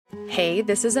Hey,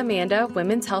 this is Amanda,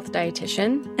 women's health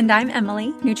dietitian. And I'm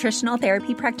Emily, nutritional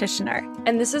therapy practitioner.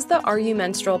 And this is the Are You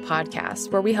Menstrual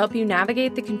podcast, where we help you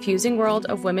navigate the confusing world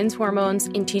of women's hormones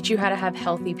and teach you how to have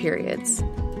healthy periods.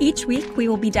 Each week, we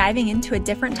will be diving into a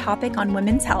different topic on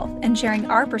women's health and sharing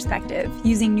our perspective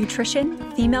using nutrition,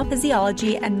 female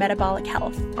physiology, and metabolic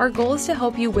health. Our goal is to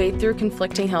help you wade through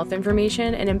conflicting health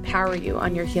information and empower you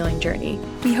on your healing journey.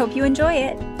 We hope you enjoy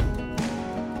it.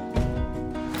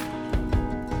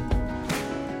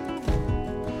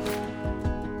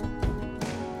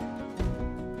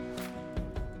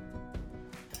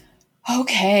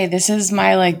 Okay, this is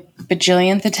my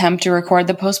bajillionth attempt to record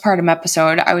the postpartum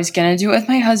episode. I was going to do it with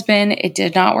my husband. It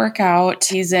did not work out.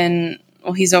 He's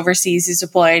overseas, he's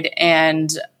deployed,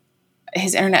 and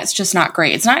his internet's just not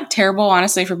great. It's not terrible,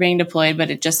 honestly, for being deployed,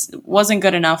 but it just wasn't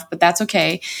good enough, but that's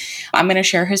okay. I'm going to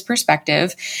share his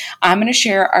perspective. I'm going to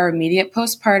share our immediate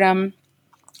postpartum,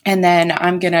 and then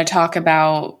I'm going to talk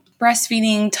about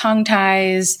breastfeeding, tongue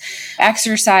ties,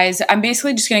 exercise. I'm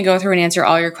basically just going to go through and answer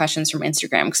all your questions from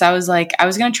Instagram, because I was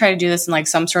going to try to do this in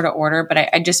some sort of order, but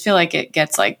I just feel like it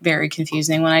gets very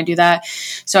confusing when I do that.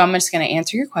 So I'm just going to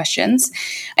answer your questions,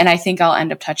 and I think I'll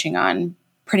end up touching on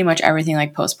pretty much everything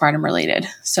postpartum related.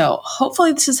 So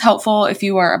hopefully this is helpful if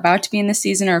you are about to be in the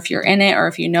season, or if you're in it, or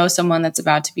if you know someone that's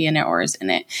about to be in it or is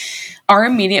in it. Our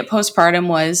immediate postpartum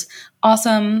was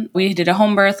awesome. We did a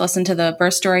home birth, listened to the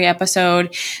birth story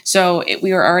episode. So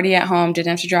we were already at home, didn't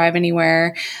have to drive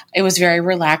anywhere. It was very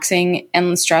relaxing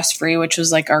and stress-free, which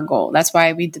was our goal. That's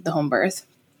why we did the home birth.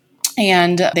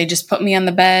 And they just put me on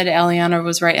the bed. Eliana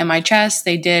was right in my chest.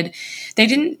 They didn't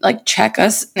check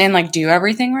us and do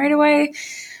everything right away.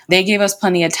 They gave us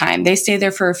plenty of time. They stayed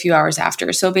there for a few hours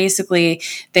after. So basically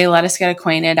they let us get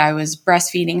acquainted. I was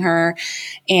breastfeeding her,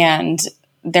 and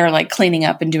they're cleaning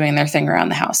up and doing their thing around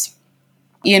the house.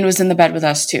 Ian was in the bed with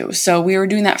us too. So we were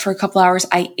doing that for a couple hours.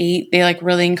 I ate. They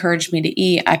really encouraged me to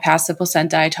eat. I passed the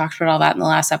placenta. I talked about all that in the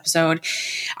last episode.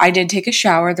 I did take a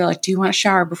shower. They're like, do you want a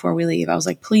shower before we leave? I was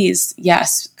like, please,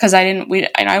 yes. Because I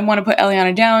want to put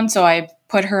Eliana down. So I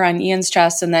put her on Ian's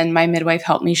chest, and then my midwife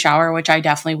helped me shower, which I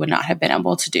definitely would not have been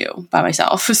able to do by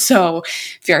myself. So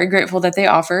very grateful that they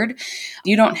offered.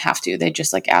 You don't have to. They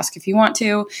just ask if you want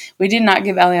to. We did not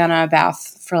give Eliana a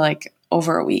bath for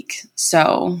over a week.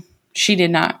 So she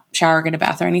did not shower, get a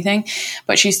bath or anything,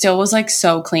 but she still was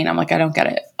so clean. I'm I don't get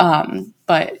it.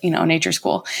 But nature's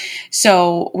cool.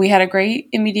 So we had a great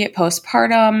immediate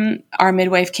postpartum. Our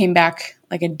midwife came back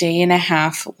a day and a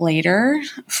half later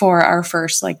for our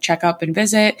first checkup and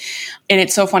visit. And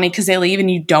it's so funny because they leave and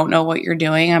you don't know what you're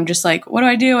doing. I'm just what do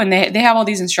I do? And they have all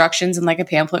these instructions and a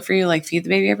pamphlet for you, feed the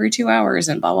baby every 2 hours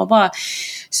and blah, blah, blah.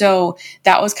 So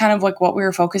that was kind of what we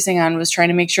were focusing on, was trying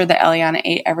to make sure that Eliana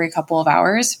ate every couple of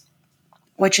hours,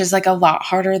 which is a lot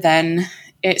harder than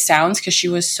it sounds because she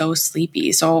was so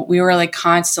sleepy. So we were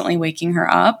constantly waking her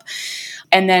up.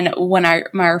 And then when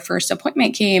our first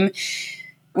appointment came,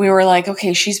 we were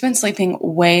okay, she's been sleeping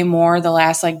way more the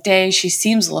last day. She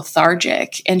seems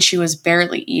lethargic, and she was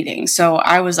barely eating. So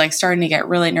I was starting to get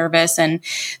really nervous. And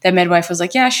the midwife was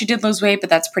yeah, she did lose weight, but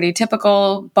that's pretty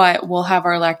typical. But we'll have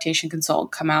our lactation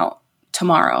consult come out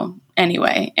tomorrow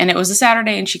anyway. And it was a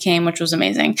Saturday, and she came, which was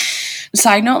amazing.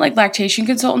 Side note, lactation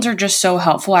consultants are just so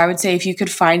helpful. I would say if you could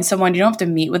find someone, you don't have to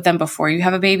meet with them before you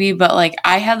have a baby, but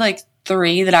I had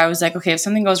 3 that I was okay, if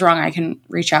something goes wrong, I can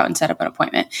reach out and set up an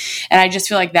appointment. And I just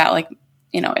feel that,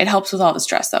 it helps with all the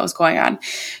stress that was going on.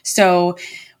 So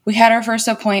we had our first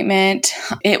appointment.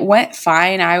 It went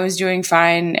fine. I was doing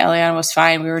fine. Eliana was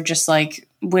fine. We were just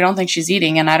we don't think she's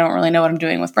eating, and I don't really know what I'm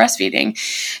doing with breastfeeding.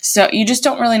 So you just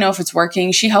don't really know if it's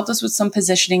working. She helped us with some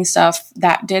positioning stuff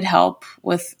that did help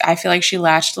with, I feel she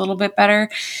latched a little bit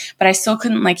better, but I still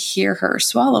couldn't hear her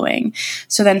swallowing.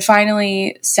 So then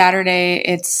finally Saturday,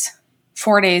 it's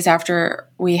 4 days after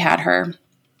we had her,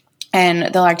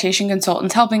 and the lactation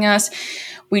consultant's helping us.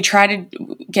 We try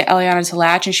to get Eliana to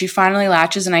latch, and she finally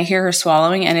latches, and I hear her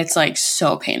swallowing, and it's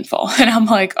so painful. And I'm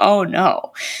oh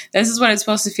no, this is what it's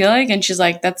supposed to feel like. And she's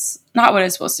that's not what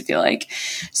it's supposed to feel like.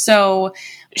 So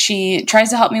she tries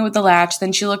to help me with the latch.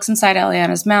 Then she looks inside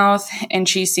Eliana's mouth, and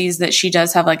she sees that she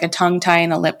does have a tongue tie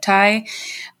and a lip tie.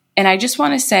 And I just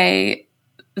want to say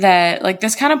that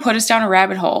this kind of put us down a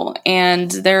rabbit hole,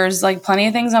 and there's plenty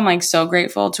of things I'm so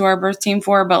grateful to our birth team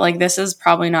for, but this is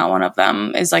probably not one of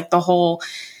them, is the whole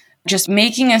just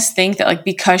making us think that like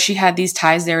because she had these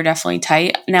ties, they were definitely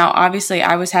tight. Now, obviously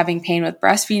I was having pain with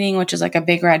breastfeeding, which is like a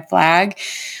big red flag,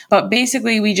 but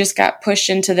basically we just got pushed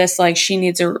into this, like she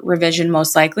needs a revision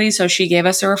most likely. So she gave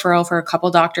us a referral for a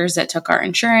couple doctors that took our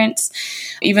insurance,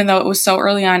 even though it was so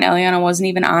early on, Eliana wasn't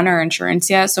even on our insurance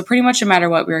yet. So pretty much no matter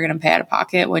what, we were going to pay out of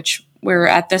pocket, which we're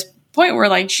at this point where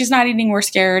like, she's not eating, we're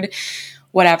scared,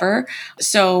 whatever.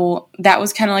 So that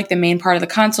was kind of like the main part of the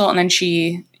consult. And then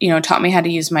she, taught me how to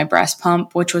use my breast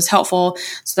pump, which was helpful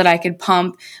so that I could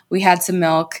pump. We had some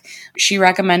milk. She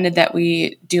recommended that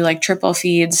we do like triple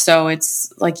feeds. So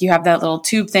it's like you have that little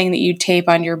tube thing that you tape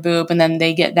on your boob and then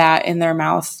they get that in their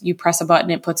mouth. You press a button,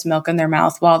 it puts milk in their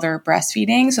mouth while they're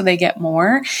breastfeeding. So they get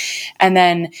more. And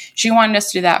then she wanted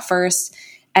us to do that first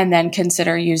and then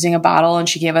consider using a bottle. And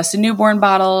she gave us a newborn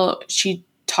bottle. She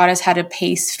taught us how to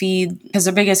pace feed because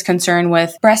the biggest concern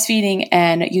with breastfeeding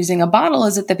and using a bottle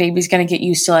is that the baby's going to get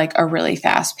used to like a really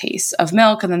fast pace of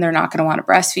milk and then they're not going to want to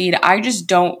breastfeed. I just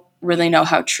don't really know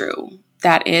how true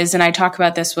that is. And I talk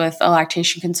about this with a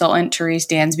lactation consultant, Therese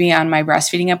Dansby, on my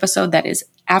breastfeeding episode that is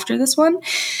after this one.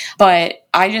 But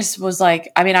I just was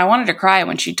like, I wanted to cry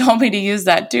when she told me to use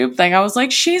that tube thing. I was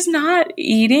like, she's not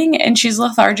eating and she's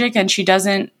lethargic and she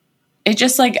doesn't. It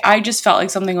just like, I just felt like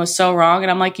something was so wrong.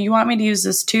 And I'm like, you want me to use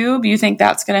this tube? You think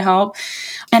that's going to help?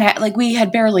 And we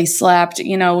had barely slept,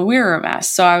 we were a mess.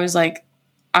 So I was like,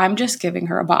 I'm just giving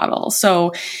her a bottle.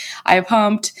 So I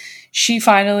pumped. She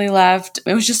finally left.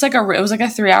 It was just like it was like a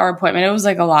 3-hour appointment. It was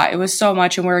like a lot. It was so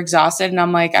much and we're exhausted. And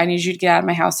I'm like, I need you to get out of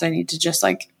my house. I need to just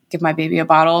like give my baby a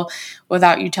bottle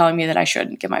without you telling me that I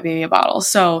shouldn't give my baby a bottle.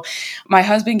 So my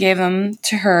husband gave them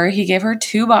to her. He gave her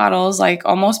 2 bottles, like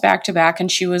almost back to back. And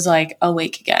she was like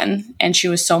awake again. And she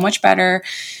was so much better.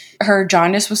 Her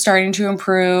jaundice was starting to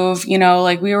improve,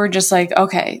 like we were just like,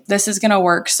 okay, this is going to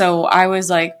work. So I was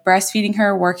like breastfeeding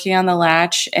her, working on the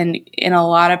latch and in a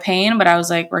lot of pain, but I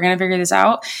was like, we're going to figure this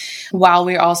out, while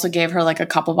we also gave her like a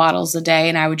couple bottles a day.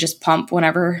 And I would just pump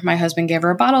whenever my husband gave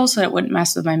her a bottle so it wouldn't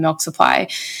mess with my milk supply.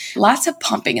 Lots of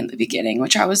pumping in the beginning,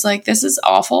 which I was like, this is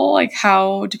awful. Like,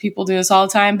 how do people do this all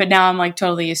the time? But now I'm like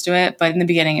totally used to it. But in the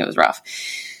beginning it was rough.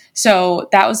 So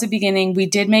that was the beginning. We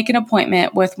did make an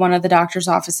appointment with one of the doctor's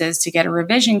offices to get a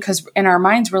revision because in our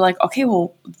minds we're like, okay,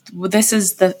 well, this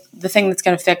is the thing that's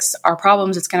going to fix our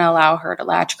problems. It's going to allow her to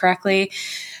latch correctly.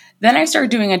 Then I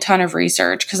started doing a ton of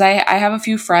research because I have a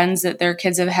few friends that their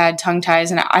kids have had tongue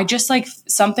ties and I just like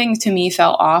something to me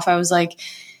fell off. I was like,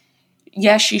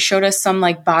 yes, she showed us some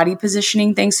like body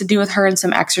positioning things to do with her and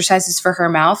some exercises for her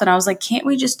mouth. And I was like, can't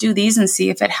we just do these and see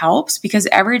if it helps? Because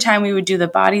every time we would do the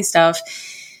body stuff,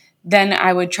 then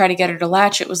I would try to get her to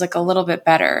latch. It was like a little bit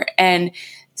better. And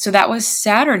so that was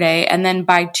Saturday. And then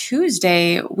by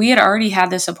Tuesday, we had already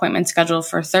had this appointment scheduled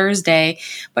for Thursday,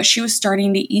 but she was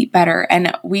starting to eat better.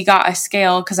 And we got a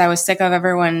scale because I was sick of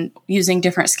everyone using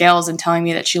different scales and telling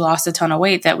me that she lost a ton of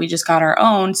weight, that we just got our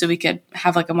own so we could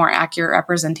have like a more accurate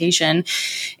representation.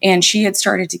 And she had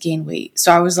started to gain weight.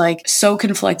 So I was like so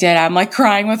conflicted. I'm like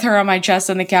crying with her on my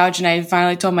chest on the couch. And I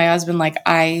finally told my husband, like,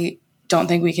 I don't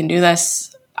think we can do this.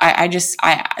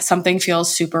 Something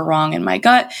feels super wrong in my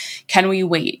gut. Can we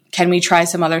wait? Can we try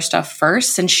some other stuff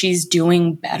first? Since she's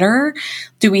doing better,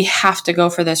 do we have to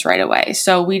go for this right away?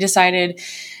 So we decided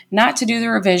not to do the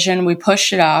revision. We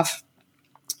pushed it off.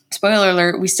 Spoiler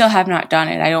alert, we still have not done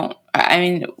it.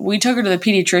 We took her to the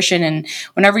pediatrician and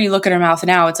whenever you look at her mouth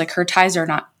now, it's like her ties are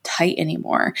not tight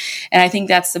anymore. And I think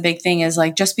that's the big thing is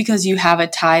like, just because you have a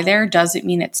tie there doesn't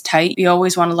mean it's tight. You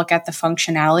always want to look at the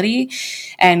functionality.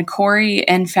 And Corey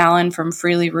and Fallon from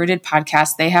Freely Rooted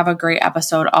podcast, they have a great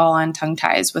episode all on tongue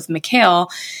ties with Mikhail.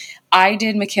 I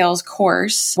did Mikhail's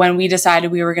course when we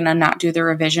decided we were going to not do the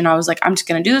revision. I was like, I'm just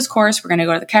going to do this course. We're going to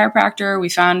go to the chiropractor. We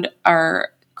found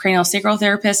our cranial sacral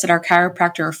therapist that our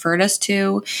chiropractor referred us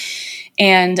to.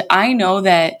 And I know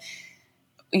that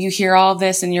you hear all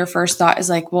this and your first thought is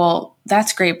like, well,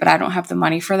 that's great, but I don't have the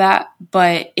money for that.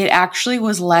 But it actually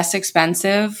was less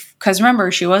expensive because remember,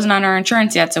 she wasn't on our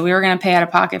insurance yet. So we were going to pay out of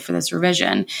pocket for this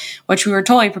revision, which we were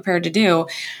totally prepared to do.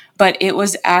 But it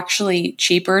was actually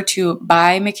cheaper to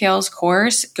buy Mikhail's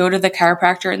course, go to the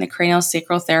chiropractor and the cranial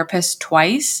sacral therapist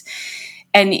twice.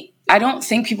 And I don't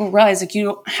think people realize like you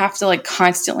don't have to like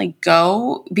constantly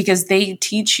go because they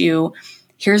teach you,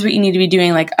 here's what you need to be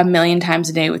doing like 1,000,000 times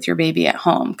a day with your baby at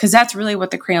home. Because that's really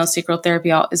what the cranial sacral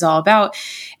therapy is all about,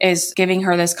 is giving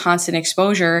her this constant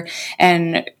exposure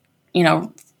and,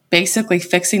 basically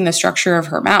fixing the structure of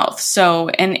her mouth. So,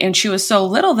 and she was so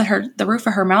little that the roof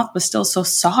of her mouth was still so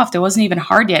soft. It wasn't even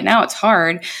hard yet. Now it's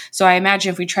hard. So I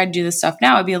imagine if we tried to do this stuff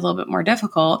now, it'd be a little bit more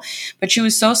difficult, but she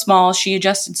was so small. She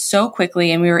adjusted so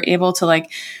quickly and we were able to like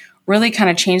really kind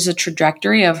of changed the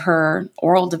trajectory of her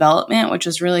oral development, which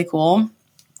was really cool.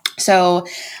 So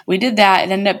we did that.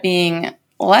 It ended up being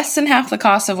less than half the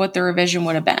cost of what the revision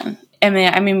would have been.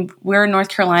 I mean, we're in North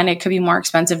Carolina. It could be more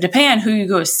expensive depending on who you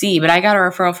go see. But I got a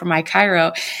referral from my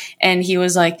chiro, and he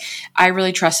was like, I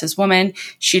really trust this woman.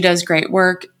 She does great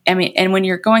work. I mean, and when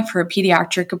you're going for a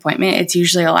pediatric appointment, it's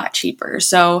usually a lot cheaper.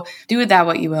 So do with that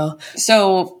what you will.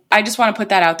 So I just want to put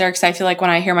that out there because I feel like when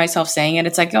I hear myself saying it,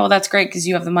 it's like, oh, that's great because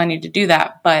you have the money to do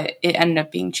that. But it ended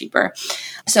up being cheaper.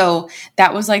 So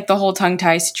that was like the whole tongue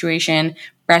tie situation.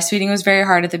 Breastfeeding was very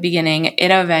hard at the beginning. It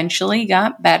eventually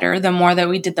got better the more that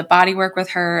we did the body work with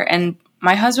her. And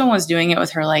my husband was doing it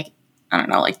with her like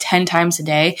 10 times a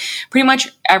day. Pretty much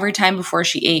every time before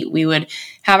she ate, we would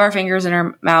have our fingers in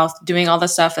her mouth, doing all the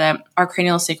stuff that our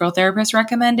craniosacral therapist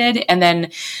recommended, and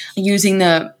then using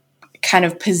the kind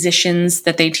of positions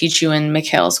that they teach you in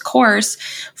Mikhail's course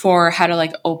for how to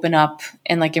like open up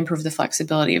and like improve the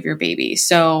flexibility of your baby.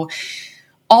 So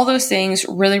all those things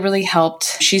really, really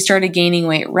helped. She started gaining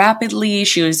weight rapidly.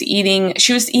 She was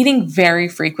eating very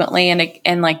frequently.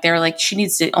 And like, they're like, she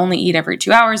needs to only eat every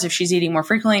 2 hours. If she's eating more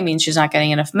frequently, it means she's not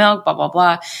getting enough milk, blah, blah,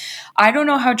 blah. I don't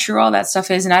know how true all that stuff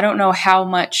is. And I don't know how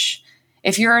much,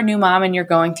 if you're a new mom and you're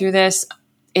going through this,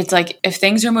 it's like if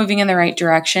things are moving in the right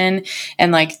direction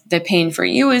and like the pain for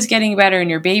you is getting better and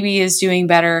your baby is doing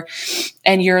better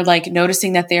and you're like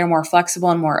noticing that they are more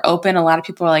flexible and more open. A lot of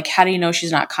people are like, how do you know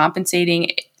she's not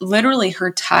compensating? Literally,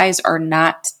 her ties are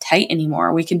not tight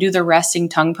anymore. We can do the resting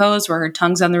tongue pose where her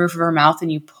tongue's on the roof of her mouth and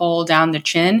you pull down the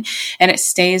chin and it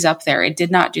stays up there. It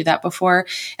did not do that before.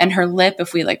 And her lip,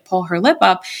 if we like pull her lip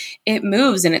up, it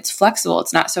moves and it's flexible.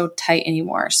 It's not so tight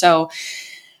anymore. So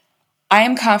I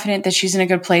am confident that she's in a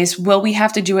good place. Will we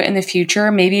have to do it in the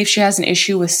future? Maybe if she has an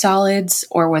issue with solids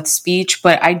or with speech,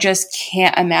 but I just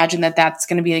can't imagine that that's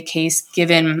going to be the case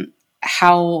given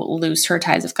how loose her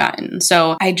ties have gotten.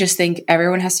 So I just think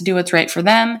everyone has to do what's right for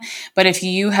them. But if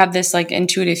you have this like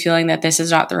intuitive feeling that this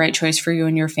is not the right choice for you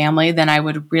and your family, then I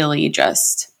would really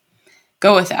just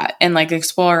go with that and like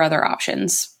explore other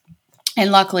options.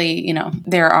 And luckily, you know,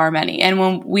 there are many. And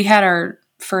when we had our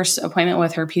first appointment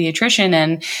with her pediatrician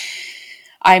and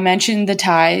I mentioned the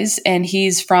ties and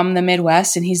he's from the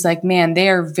Midwest and he's like, man, they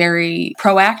are very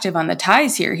proactive on the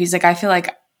ties here. He's like, I feel like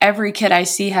every kid I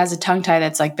see has a tongue tie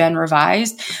that's like been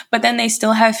revised, but then they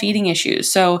still have feeding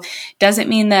issues. So doesn't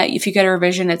mean that if you get a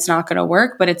revision, it's not going to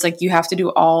work, but it's like you have to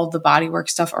do all the body work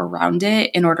stuff around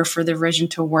it in order for the revision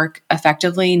to work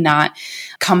effectively, not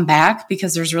come back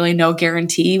because there's really no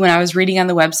guarantee. When I was reading on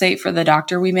the website for the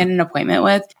doctor we made an appointment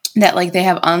with that like they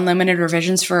have unlimited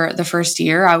revisions for the first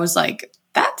year, I was like,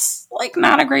 that's like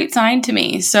not a great sign to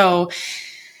me. So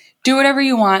do whatever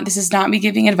you want. This is not me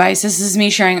giving advice. This is me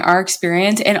sharing our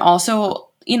experience. And also,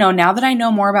 you know, now that I know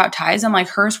more about ties, I'm like,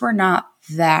 hers were not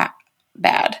that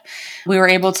bad. We were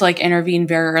able to like intervene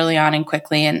very early on and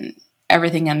quickly and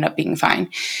everything ended up being fine.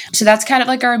 So that's kind of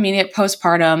like our immediate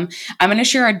postpartum. I'm going to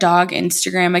share a dog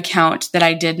Instagram account that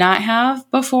I did not have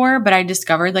before, but I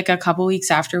discovered like a couple weeks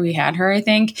after we had her, I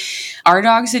think. Our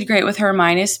dogs did great with her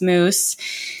minus Moose.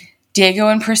 Diego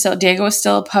and Priscilla. Diego was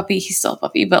still a puppy. He's still a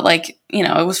puppy, but like, you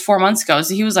know, it was 4 months ago.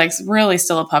 So he was like really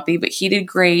still a puppy, but he did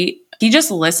great. He just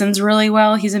listens really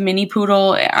well. He's a mini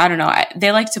poodle. I don't know.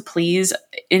 They like to please,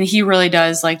 and he really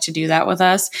does like to do that with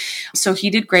us. So he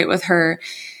did great with her.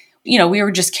 You know, we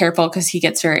were just careful because he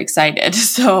gets very excited.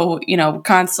 So, you know,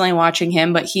 constantly watching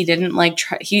him, but he didn't like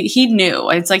try. He knew.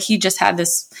 It's like he just had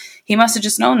this. He must have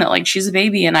just known that like she's a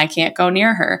baby and I can't go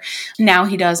near her. Now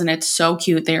he does, and it's so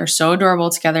cute. They are so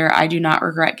adorable together. I do not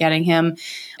regret getting him.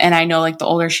 And I know like the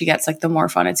older she gets, like the more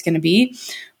fun it's going to be.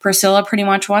 Priscilla pretty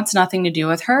much wants nothing to do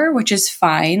with her, which is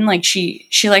fine. Like she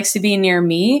likes to be near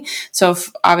me. So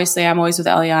obviously I'm always with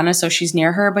Eliana, so she's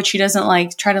near her, but she doesn't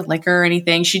like try to lick her or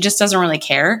anything. She just doesn't really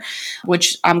care,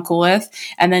 which I'm cool with.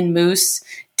 And then Moose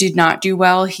did not do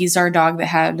well. He's our dog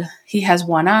that he has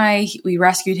one eye. We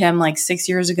rescued him like 6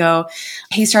 years ago.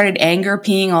 He started anger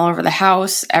peeing all over the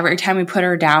house. Every time we put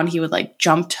her down, he would like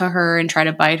jump to her and try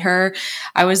to bite her.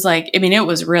 I was like, I mean, it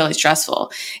was really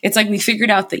stressful. It's like we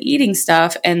figured out the eating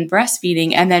stuff and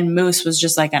breastfeeding, and then Moose was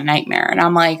just like a nightmare. And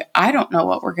I'm like, I don't know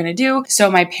what we're going to do.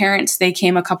 So my parents, they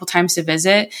came a couple times to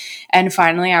visit. And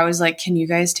finally I was like, can you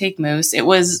guys take Moose? It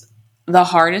was the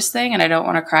hardest thing, and I don't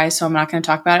want to cry, so I'm not going to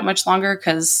talk about it much longer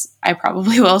because I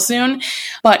probably will soon.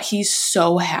 But he's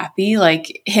so happy.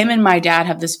 Like him and my dad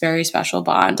have this very special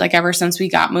bond. Like ever since we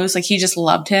got Moose, like he just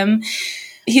loved him.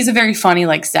 He's a very funny,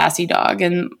 like sassy dog,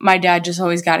 and my dad just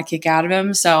always got a kick out of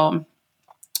him. So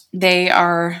they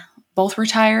are both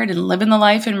retired and living the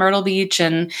life in Myrtle Beach.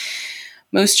 And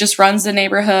Moose just runs the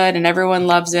neighborhood and everyone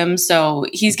loves him. So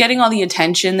he's getting all the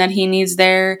attention that he needs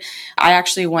there. I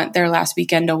actually went there last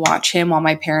weekend to watch him while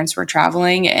my parents were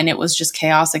traveling, and it was just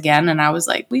chaos again. And I was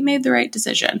like, we made the right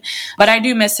decision. But I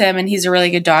do miss him, and he's a really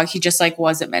good dog. He just like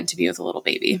wasn't meant to be with a little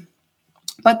baby.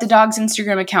 But the dog's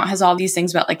Instagram account has all these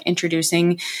things about like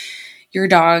introducing your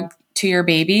dog to your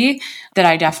baby that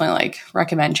I definitely like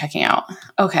recommend checking out.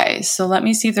 Okay, so let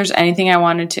me see if there's anything I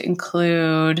wanted to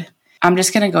include. I'm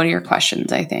just going to go to your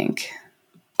questions, I think.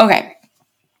 Okay,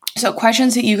 so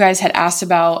questions that you guys had asked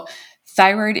about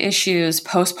thyroid issues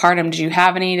postpartum. Did you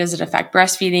have any? Does it affect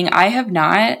breastfeeding? I have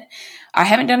not. I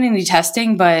haven't done any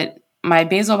testing, but my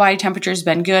basal body temperature has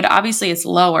been good. Obviously, it's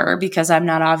lower because I'm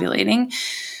not ovulating.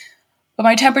 But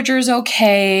my temperature is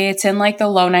okay. It's in like the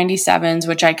low 97s,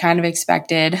 which I kind of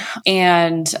expected.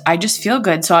 And I just feel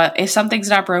good. So if something's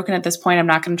not broken at this point, I'm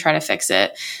not going to try to fix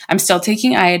it. I'm still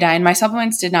taking iodine. My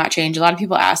supplements did not change. A lot of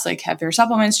people ask, like, have your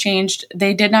supplements changed?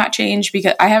 They did not change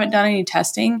because I haven't done any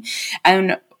testing.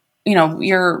 And, you know,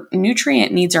 your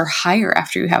nutrient needs are higher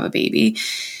after you have a baby.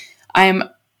 I'm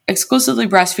exclusively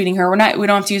breastfeeding her. We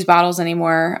don't have to use bottles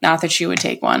anymore. Not that she would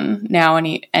take one now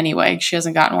anyway. She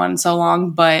hasn't gotten one in so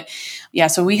long, but yeah,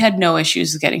 so we had no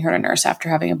issues with getting her to nurse after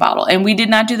having a bottle. And we did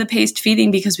not do the paced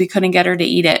feeding because we couldn't get her to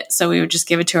eat it. So we would just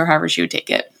give it to her however she would take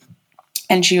it.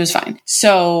 And she was fine.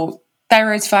 So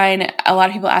thyroid's fine. A lot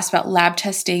of people ask about lab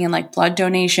testing and like blood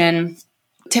donation.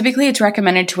 Typically, it's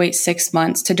recommended to wait 6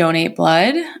 months to donate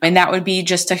blood. And that would be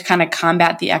just to kind of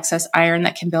combat the excess iron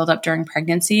that can build up during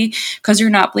pregnancy because you're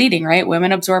not bleeding, right?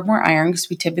 Women absorb more iron because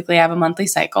we typically have a monthly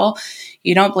cycle.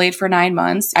 You don't bleed for 9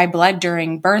 months. I bled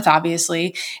during birth,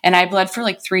 obviously, and I bled for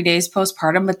like 3 days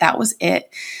postpartum, but that was it.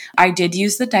 I did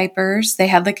use the diapers. They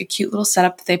had like a cute little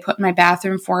setup that they put in my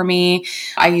bathroom for me.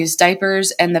 I used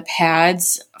diapers and the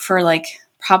pads for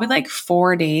probably like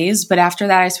 4 days. But after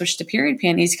that, I switched to period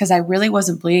panties because I really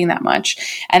wasn't bleeding that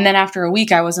much. And then after a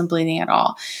week, I wasn't bleeding at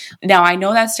all. Now, I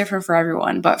know that's different for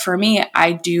everyone, but for me,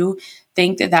 I do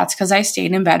think that that's because I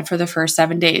stayed in bed for the first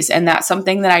 7 days. And that's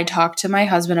something that I talked to my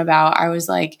husband about. I was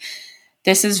like,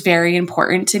 this is very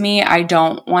important to me. I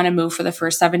don't want to move for the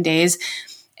first 7 days.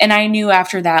 And I knew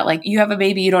after that, like, you have a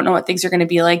baby, you don't know what things are going to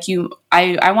be like.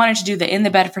 I wanted to do the in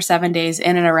the bed for 7 days,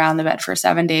 in and around the bed for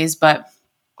 7 days, but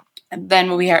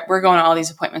then we're going to all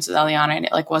these appointments with Eliana and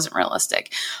it like wasn't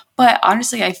realistic. But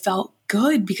honestly, I felt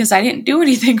good because I didn't do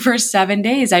anything for 7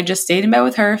 days. I just stayed in bed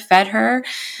with her, fed her.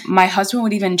 My husband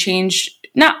would even change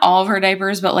not all of her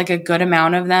diapers, but like a good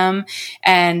amount of them.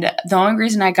 And the only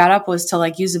reason I got up was to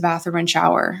like use the bathroom and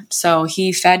shower. So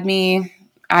he fed me,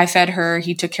 I fed her,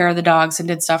 he took care of the dogs and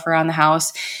did stuff around the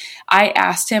house. I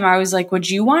asked him, I was like, would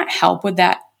you want help with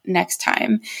that next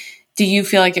time? Do you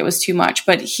feel like it was too much?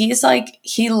 But he's like,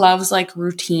 he loves like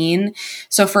routine.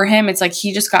 So for him, it's like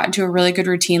he just got into a really good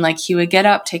routine. Like he would get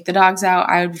up, take the dogs out.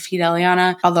 I would feed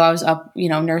Eliana, although I was up,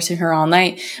 nursing her all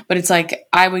night. But it's like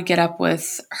I would get up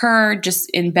with her just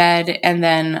in bed, and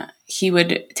then he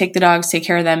would take the dogs, take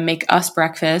care of them, make us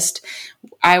breakfast.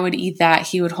 I would eat that.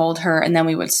 He would hold her, and then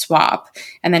we would swap.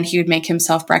 And then he would make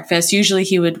himself breakfast. Usually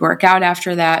he would work out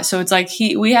after that. So it's like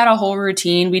we had a whole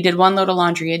routine. We did 1 load of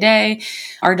laundry a day.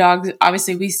 Our dogs,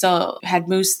 obviously we still had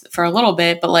Moose for a little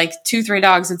bit, but like 2-3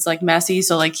 dogs, it's like messy.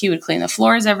 So like he would clean the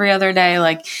floors every other day.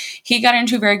 Like he got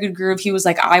into a very good groove. He was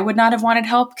like, I would not have wanted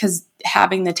help because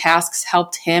having the tasks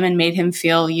helped him and made him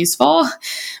feel useful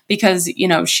because,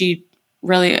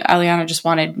 Eliana just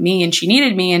wanted me and she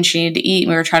needed me and she needed to eat.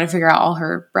 And we were trying to figure out all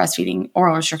her breastfeeding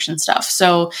oral restriction stuff.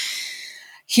 So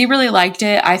he really liked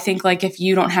it. I think like if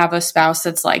you don't have a spouse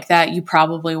that's like that, you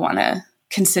probably want to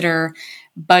consider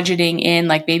budgeting in,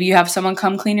 like maybe you have someone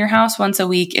come clean your house once a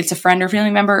week. It's a friend or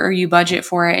family member, or you budget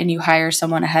for it and you hire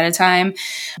someone ahead of time.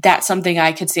 That's something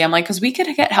I could see. I'm like, because we could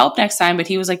get help next time. But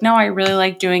he was like, no, I really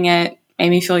like doing it.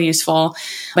 Made me feel useful.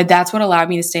 But that's what allowed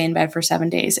me to stay in bed for 7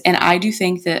 days. And I do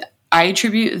think that I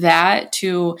attribute that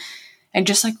to, and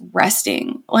just like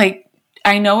resting. Like,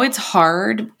 I know it's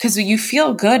hard because you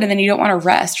feel good and then you don't want to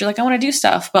rest. You're like, I want to do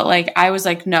stuff. But like, I was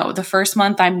like, no, the first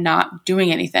month I'm not doing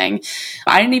anything.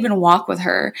 I didn't even walk with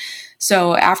her.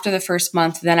 So after the first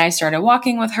month, then I started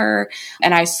walking with her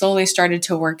and I slowly started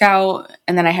to work out.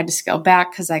 And then I had to scale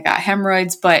back because I got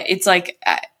hemorrhoids. But it's like,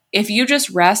 if you just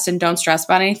rest and don't stress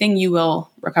about anything, you will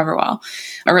recover well.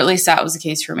 Or at least that was the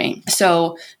case for me.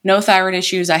 So no thyroid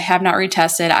issues. I have not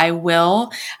retested. I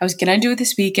will. I was going to do it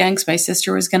this weekend because my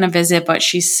sister was going to visit, but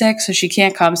she's sick, so she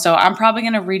can't come. So I'm probably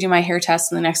going to redo my hair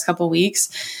test in the next couple of weeks.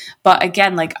 But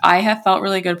again, like I have felt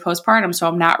really good postpartum, so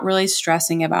I'm not really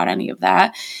stressing about any of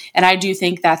that. And I do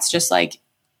think that's just like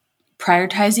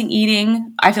prioritizing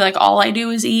eating. I feel like all I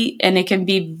do is eat, and it can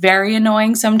be very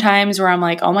annoying sometimes where I'm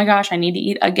like, oh my gosh, I need to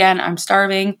eat again. I'm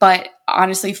starving. But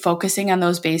honestly, focusing on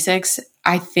those basics,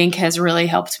 I think has really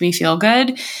helped me feel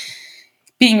good.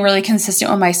 Being really consistent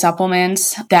with my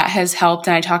supplements, that has helped.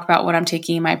 And I talk about what I'm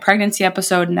taking in my pregnancy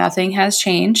episode. Nothing has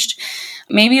changed.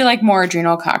 Maybe like more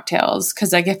adrenal cocktails.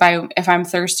 Cause like if I'm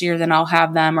thirstier, then I'll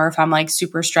have them. Or if I'm like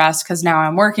super stressed cause now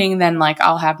I'm working, then like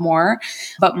I'll have more.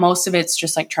 But most of it's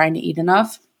just like trying to eat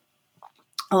enough.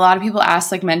 A lot of people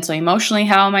ask like mentally, emotionally,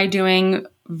 how am I doing?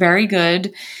 Very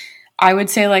good. I would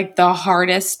say like the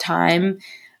hardest time,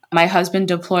 my husband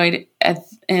deployed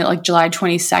in like July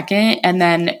 22nd, and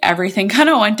then everything kind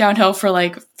of went downhill for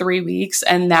like 3 weeks,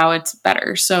 and now it's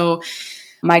better. So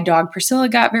my dog Priscilla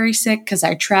got very sick because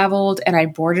I traveled and I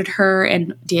boarded her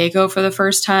in Diego for the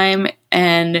first time.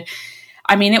 And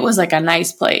I mean, it was like a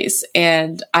nice place,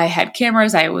 and I had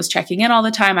cameras. I was checking in all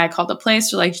the time. I called the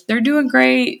place. They're like, they're doing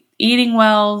great, eating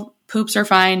well, poops are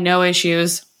fine, no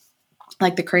issues,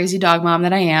 like the crazy dog mom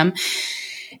that I am.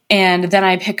 And then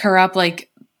I pick her up like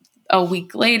a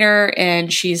week later,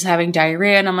 and she's having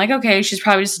diarrhea, and I'm like, okay, she's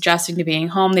probably just adjusting to being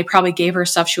home. They probably gave her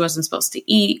stuff she wasn't supposed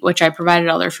to eat, which I provided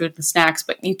all their food and snacks,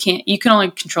 but you can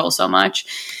only control so much.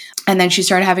 And then she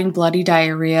started having bloody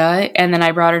diarrhea, and then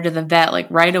I brought her to the vet like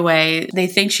right away. They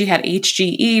think she had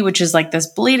HGE, which is like this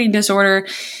bleeding disorder.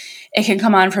 It can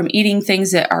come on from eating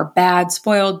things that are bad,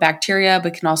 spoiled bacteria,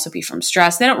 but can also be from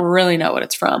stress. They don't really know what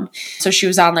it's from. So she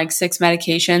was on like 6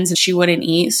 medications and she wouldn't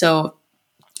eat. So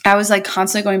I was like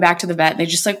constantly going back to the vet. They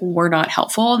just like were not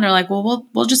helpful. And they're like, well,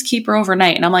 we'll just keep her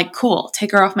overnight. And I'm like, cool,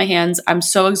 take her off my hands. I'm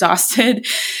so exhausted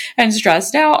and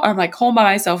stressed out. I'm like home by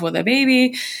myself with a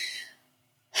baby.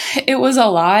 It was a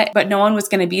lot, but no one was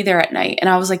going to be there at night.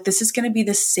 And I was like, this is going to be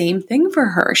the same thing for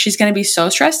her. She's going to be so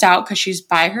stressed out because she's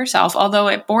by herself. Although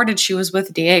at boarded, she was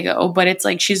with Diego, but it's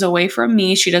like, she's away from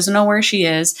me. She doesn't know where she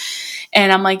is.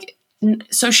 And I'm like,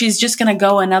 so she's just going to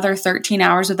go another 13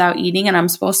 hours without eating, and I'm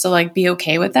supposed to like be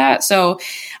okay with that. So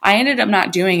I ended up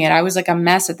not doing it. I was like a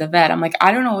mess at the vet. I'm like,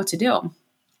 I don't know what to do.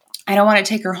 I don't want to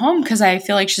take her home because I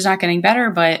feel like she's not getting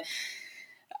better, but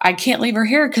I can't leave her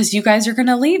here because you guys are going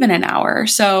to leave in an hour.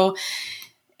 So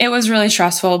it was really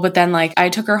stressful. But then like I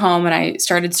took her home and I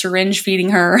started syringe feeding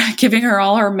her, giving her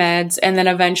all her meds. And then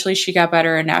eventually she got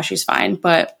better and now she's fine.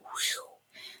 But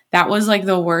that was like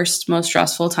the worst, most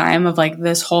stressful time of like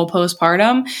this whole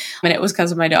postpartum. And it was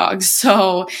because of my dogs.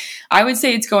 So I would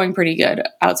say it's going pretty good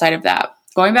outside of that.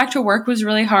 Going back to work was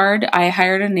really hard. I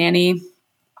hired a nanny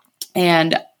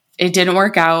and it didn't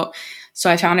work out. So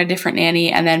I found a different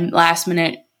nanny. And then last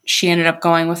minute, she ended up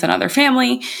going with another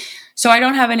family. So I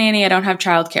don't have a nanny. I don't have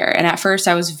childcare. And at first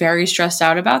I was very stressed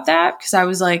out about that because I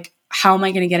was like, how am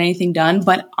I going to get anything done?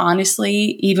 But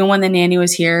honestly, even when the nanny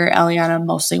was here, Eliana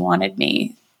mostly wanted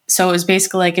me. So it was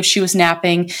basically like if she was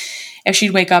napping, if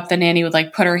she'd wake up, the nanny would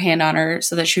like put her hand on her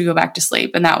so that she would go back to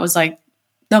sleep. And that was like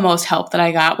the most help that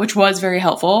I got, which was very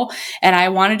helpful. And I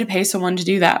wanted to pay someone to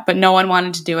do that, but no one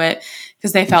wanted to do it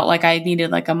because they felt like I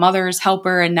needed like a mother's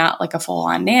helper and not like a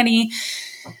full-on nanny.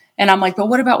 And I'm like, but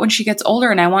what about when she gets older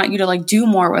and I want you to like do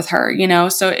more with her, you know?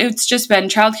 So it's just been,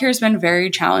 childcare has been very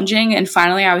challenging. And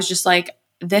finally I was just like,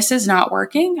 this is not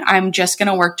working. I'm just going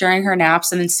to work during her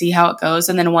naps and then see how it goes.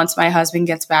 And then once my husband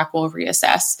gets back, we'll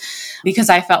reassess, because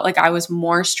I felt like I was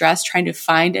more stressed trying to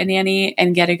find a nanny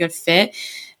and get a good fit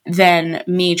than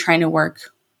me trying to work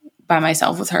by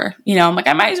myself with her. You know, I'm like,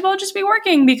 I might as well just be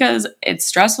working because it's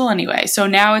stressful anyway. So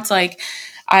now it's like,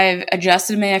 I've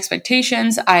adjusted my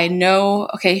expectations. I know,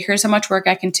 okay, here's how much work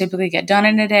I can typically get done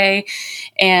in a day.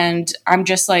 And I'm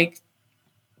just like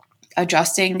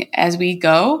adjusting as we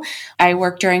go. I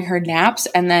work during her naps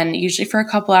and then usually for a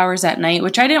couple hours at night,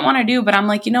 which I didn't want to do, but I'm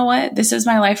like, you know what? This is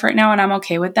my life right now and I'm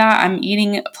okay with that. I'm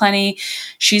eating plenty.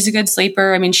 She's a good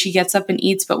sleeper. I mean, she gets up and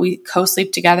eats, but we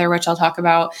co-sleep together, which I'll talk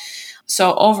about.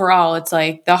 So overall, it's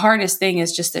like the hardest thing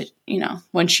is just that, you know,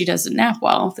 when she doesn't nap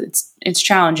well, it's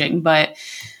challenging, but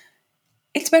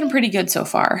it's been pretty good so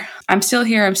far. I'm still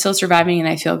here. I'm still surviving and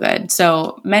I feel good.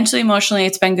 So mentally, emotionally,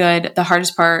 it's been good. The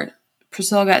hardest part,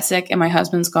 Priscilla got sick and my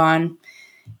husband's gone.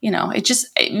 You know, it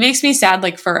makes me sad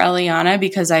like for Eliana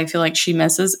because I feel like she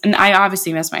misses, and I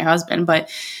obviously miss my husband, but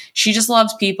she just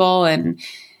loves people and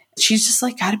she's just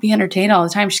like got to be entertained all the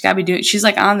time. She's got to be she's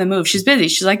like on the move. She's busy.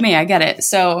 She's like me. I get it.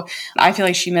 So I feel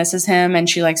like she misses him and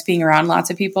she likes being around lots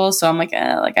of people. So I'm like,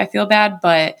 I feel bad,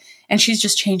 and she's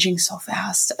just changing so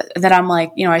fast that I'm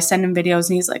like, you know, I send him videos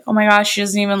and he's like, oh my gosh, she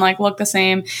doesn't even like look the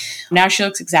same. Now she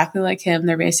looks exactly like him.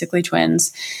 They're basically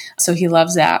twins. So he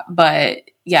loves that. But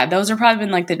yeah, those have probably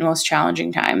been like the most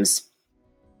challenging times.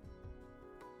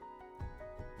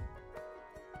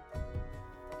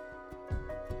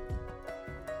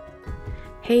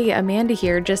 Hey, Amanda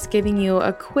here, just giving you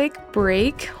a quick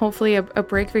break, hopefully a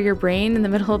break for your brain in the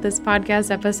middle of this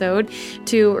podcast episode,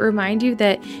 to remind you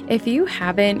that if you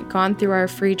haven't gone through our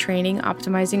free training,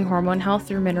 Optimizing Hormone Health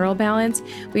Through Mineral Balance,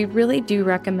 we really do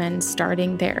recommend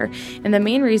starting there. And the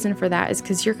main reason for that is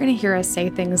because you're going to hear us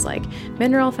say things like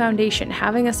mineral foundation,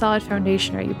 having a solid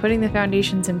foundation. Are you putting the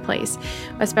foundations in place?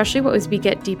 Especially as we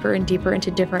get deeper and deeper into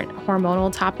different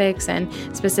hormonal topics and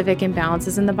specific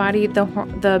imbalances in the body,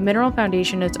 the mineral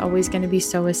foundation is always going to be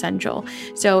so essential.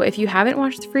 So if you haven't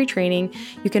watched the free training,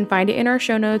 you can find it in our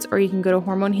show notes, or you can go to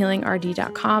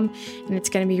hormonehealingrd.com and it's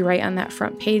going to be right on that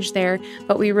front page there.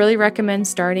 But we really recommend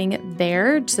starting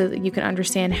there so that you can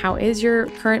understand how is your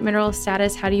current mineral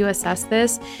status, how do you assess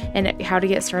this, and how to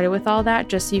get started with all that,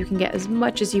 just so you can get as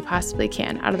much as you possibly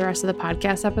can out of the rest of the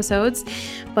podcast episodes.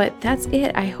 But that's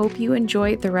it. I hope you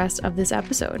enjoy the rest of this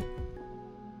episode.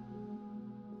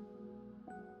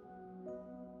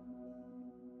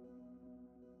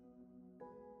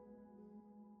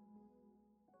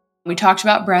 We talked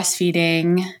about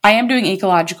breastfeeding. I am doing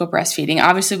ecological breastfeeding.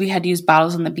 Obviously, we had to use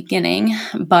bottles in the beginning,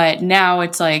 but now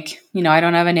it's like, I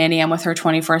don't have a nanny. I'm with her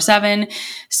 24/7.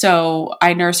 So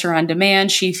I nurse her on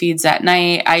demand. She feeds at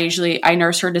night. I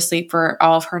nurse her to sleep for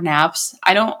all of her naps.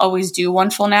 I don't always do one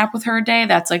full nap with her a day.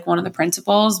 That's like one of the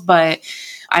principles, but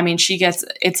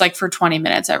it's like for 20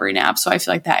 minutes every nap. So I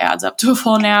feel like that adds up to a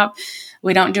full nap.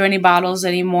 We don't do any bottles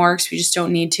anymore because we just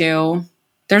don't need to.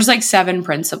 There's like 7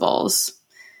 principles.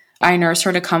 I nurse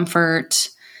her to comfort,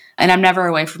 and I'm never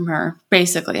away from her,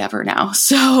 basically ever now.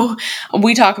 So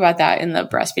we talk about that in the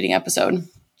breastfeeding episode.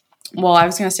 Well, I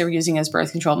was going to say we're using it as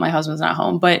birth control. My husband's not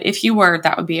home, but if you were,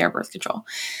 that would be our birth control.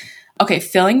 Okay,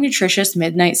 filling nutritious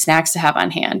midnight snacks to have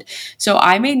on hand. So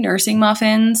I made nursing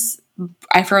muffins.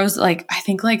 I froze I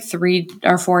think 3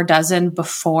 or 4 dozen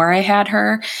before I had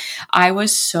her. I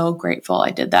was so grateful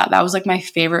I did that. That was like my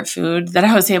favorite food that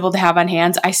I was able to have on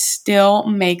hand. I still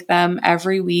make them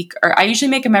every week, or I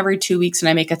usually make them every 2 weeks, and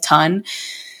I make a ton.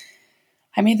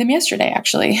 I made them yesterday,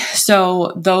 actually.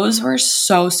 So those were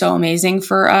so amazing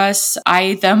for us. I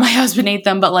ate them. My husband ate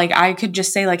them, but I could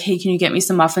just say hey, can you get me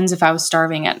some muffins if I was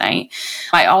starving at night?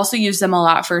 I also use them a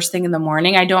lot first thing in the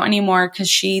morning. I don't anymore because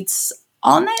she eats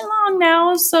all night long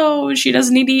now, so she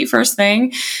doesn't need to eat first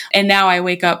thing. And now I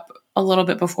wake up a little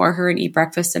bit before her and eat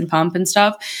breakfast and pump and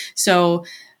stuff. So,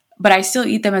 but I still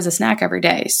eat them as a snack every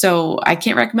day. So I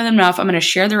can't recommend them enough. I'm going to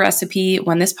share the recipe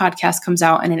when this podcast comes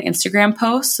out in an Instagram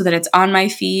post so that it's on my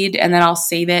feed, and then I'll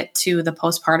save it to the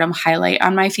postpartum highlight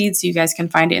on my feed so you guys can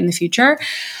find it in the future.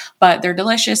 But they're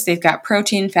delicious. They've got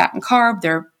protein, fat, and carb.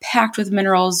 They're packed with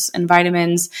minerals and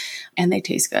vitamins, and they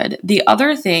taste good. The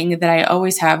other thing that I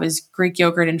always have is Greek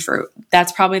yogurt and fruit.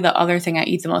 That's probably the other thing I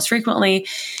eat the most frequently.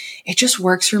 It just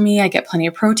works for me. I get plenty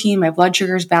of protein. My blood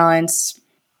sugar is balanced.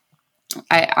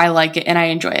 I like it and I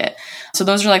enjoy it. So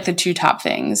those are the 2 top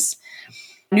things.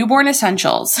 Newborn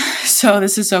essentials. So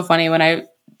this is so funny. When I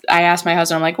asked my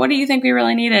husband, I'm like, what do you think we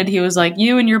really needed? He was like,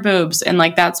 you and your boobs. And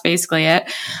that's basically it.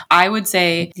 I would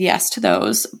say yes to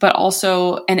those, but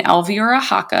also an Elvie or a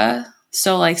Haakaa.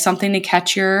 So something to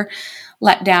catch your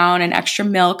letdown, and extra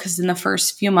milk. Cause in the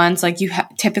first few months,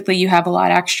 typically you have a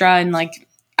lot extra, and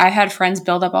I had friends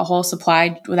build up a whole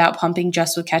supply without pumping,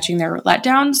 just with catching their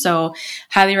letdown. So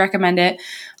highly recommend it.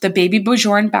 The Baby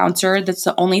Bjorn bouncer. That's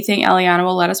the only thing Eliana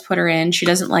will let us put her in. She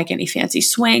doesn't like any fancy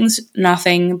swings,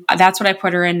 nothing. That's what I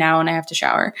put her in now when I have to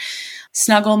shower.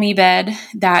 Snuggle Me bed.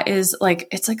 That is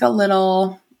it's a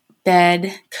little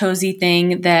bed cozy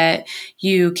thing that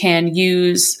you can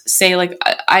use. Say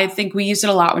I think we used it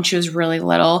a lot when she was really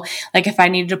little. If I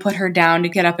needed to put her down to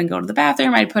get up and go to the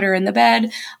bathroom, I'd put her in the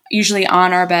bed, usually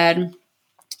on our bed.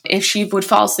 If she would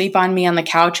fall asleep on me on the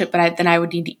couch, then I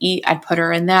would need to eat, I'd put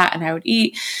her in that and I would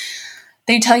eat.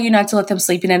 They tell you not to let them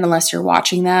sleep in it unless you're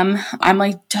watching them. I'm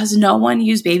like, does no one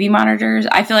use baby monitors?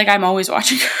 I feel like I'm always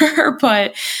watching her,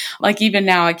 but even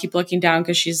now I keep looking down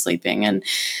because she's sleeping. And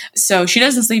so she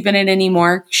doesn't sleep in it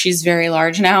anymore. She's very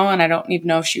large now and I don't even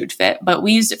know if she would fit, but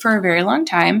we used it for a very long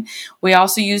time. We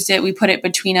also used it, we put it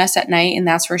between us at night, and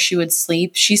that's where she would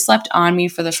sleep. She slept on me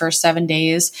for the first 7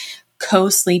 days.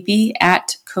 Co-Sleepy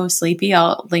at Co-Sleepy.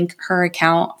 I'll link her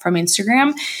account from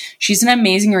Instagram. She's an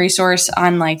amazing resource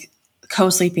on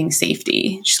co-sleeping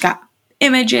safety. She's got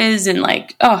images and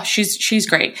she's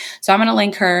great. So I'm going to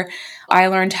link her. I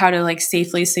learned how to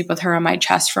safely sleep with her on my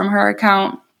chest from her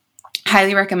account.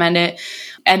 Highly recommend it.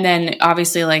 And then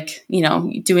obviously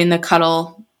doing the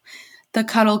cuddle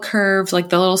curve, the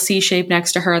little C shape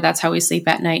next to her. That's how we sleep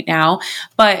at night now.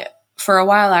 But for a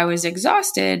while I was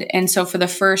exhausted. And so for the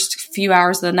first few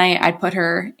hours of the night, I'd put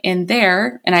her in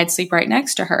there and I'd sleep right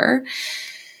next to her.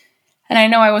 And I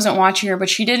know I wasn't watching her, but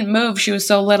she didn't move. She was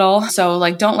so little. So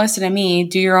like, don't listen to me,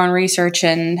 do your own research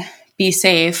and be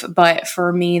safe. But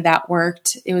for me, that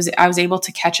worked. I was able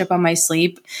to catch up on my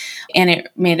sleep, and it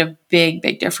made a big,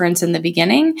 big difference in the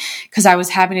beginning because I was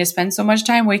having to spend so much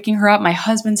time waking her up. My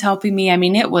husband's helping me. I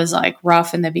mean, it was like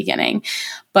rough in the beginning,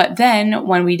 but then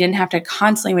when we didn't have to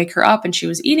constantly wake her up and she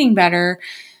was eating better,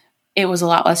 it was a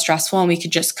lot less stressful and we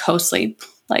could just co-sleep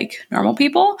like normal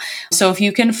people. So if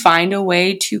you can find a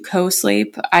way to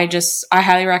co-sleep, I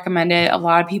highly recommend it. A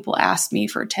lot of people ask me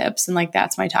for tips, and like,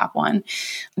 that's my top one.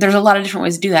 There's a lot of different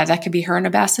ways to do that. That could be her in a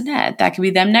bassinet. That could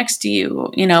be them next to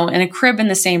you, in a crib in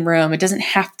the same room. It doesn't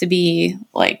have to be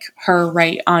like her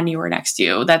right on you or next to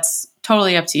you. That's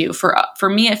totally up to you. For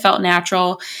me, it felt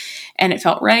natural and it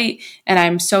felt right. And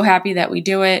I'm so happy that we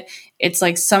do it. It's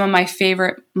like some of my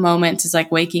favorite moments is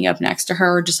like waking up next to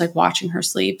her or just like watching her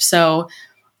sleep. So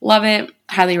love it.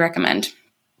 Highly recommend.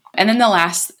 And then the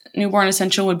last newborn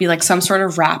essential would be like some sort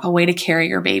of wrap, a way to carry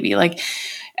your baby. Like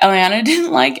Eliana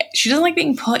she doesn't like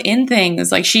being put in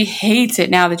things. Like she hates it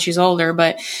now that she's older,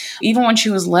 but even when she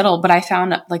was little, but I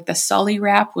found like the Sully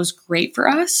wrap was great for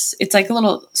us. It's like a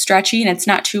little stretchy and it's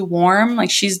not too warm. Like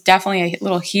she's definitely a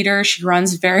little heater. She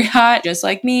runs very hot, just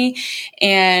like me.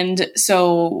 And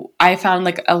so I found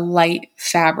like a light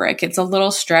fabric. It's a little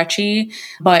stretchy,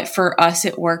 but for us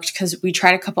it worked because we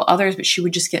tried a couple others, but she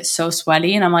would just get so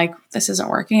sweaty. And I'm like, this isn't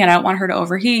working and I don't want her to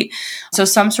overheat. So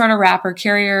some sort of wrap or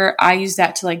carrier, I use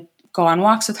that to like go on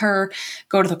walks with her,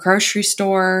 go to the grocery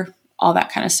store, all that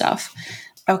kind of stuff.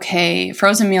 Okay,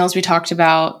 frozen meals we talked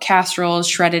about, casseroles,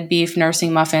 shredded beef,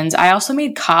 nursing muffins. I also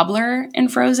made cobbler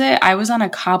and froze it. I was on a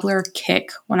cobbler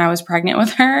kick when I was pregnant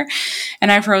with her,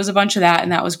 and I froze a bunch of that,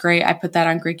 and that was great. I put that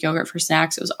on Greek yogurt for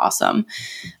snacks. It was awesome.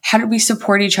 How did we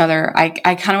support each other? I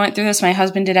kind of went through this. My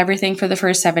husband did everything for the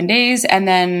first 7 days, and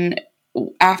then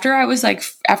after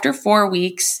 4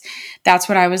 weeks, that's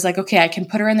when I was like, okay, I can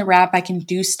put her in the wrap. I can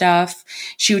do stuff.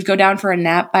 She would go down for a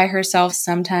nap by herself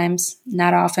sometimes,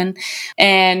 not often.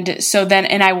 And so then,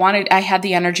 I had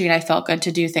the energy and I felt good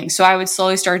to do things. So I would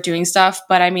slowly start doing stuff.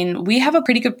 But I mean, we have a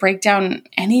pretty good breakdown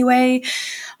anyway.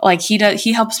 Like he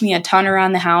helps me a ton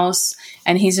around the house,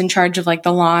 and he's in charge of like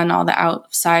the lawn, all the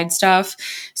outside stuff.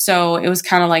 So it was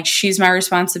kind of like, she's my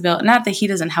responsibility. Not that he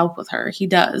doesn't help with her. He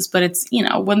does, but it's,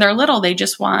 when they're little, they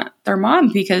just want their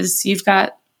mom because you've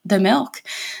got the milk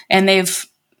and they've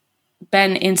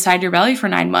been inside your belly for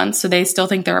 9 months. So they still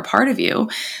think they're a part of you,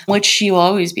 which she will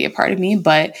always be a part of me.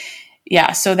 But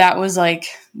yeah, so that was like,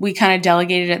 we kind of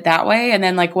delegated it that way. And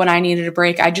then like when I needed a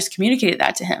break, I just communicated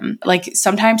that to him. Like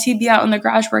sometimes he'd be out in the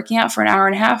garage working out for an hour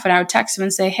and a half, and I would text him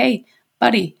and say, hey,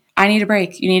 buddy, I need a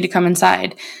break. You need to come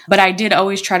inside. But I did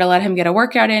always try to let him get a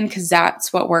workout in because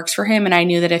that's what works for him. And I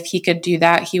knew that if he could do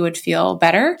that, he would feel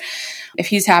better. If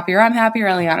he's happier, I'm happier,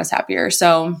 Eliana's happier.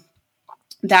 So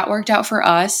that worked out for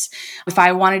us. If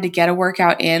I wanted to get a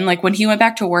workout in, like when he went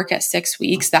back to work at 6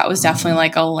 weeks, that was definitely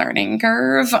like a learning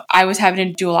curve. I was having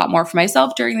to do a lot more for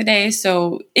myself during the day.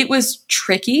 So it was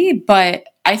tricky, but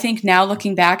I think now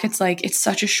looking back, it's like, it's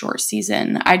such a short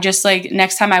season. I just like,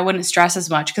 next time I wouldn't stress as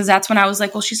much because that's when I was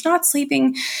like, well, she's not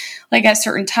sleeping like at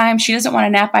certain times. She doesn't want to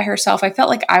nap by herself. I felt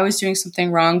like I was doing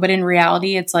something wrong, but in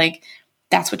reality, it's like,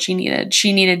 that's what she needed.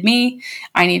 She needed me.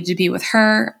 I needed to be with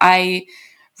her. I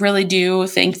really do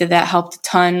think that helped a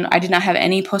ton. I did not have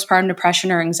any postpartum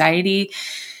depression or anxiety,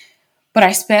 but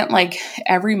I spent like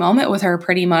every moment with her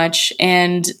pretty much.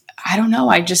 And I don't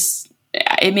know,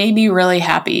 it made me really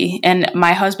happy. And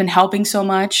my husband helping so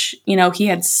much, he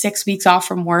had 6 weeks off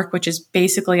from work, which is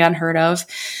basically unheard of.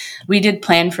 We did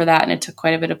plan for that and it took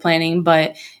quite a bit of planning,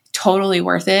 but totally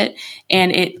worth it.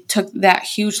 And it took that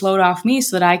huge load off me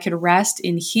so that I could rest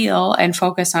and heal and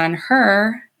focus on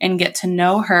her and get to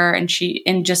know her and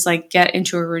just like get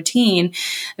into a routine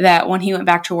that when he went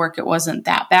back to work, it wasn't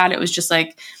that bad. It was just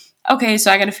like, okay, so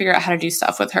I got to figure out how to do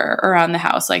stuff with her around the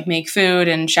house, like make food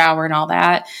and shower and all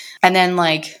that. And then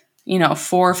 4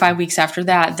 or 5 weeks after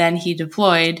that, then he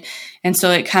deployed. And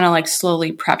so it kind of like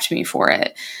slowly prepped me for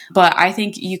it. But I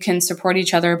think you can support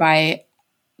each other by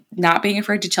not being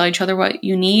afraid to tell each other what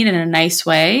you need in a nice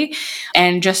way.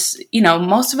 And just,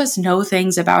 most of us know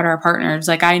things about our partners.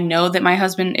 Like I know that my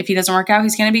husband, if he doesn't work out,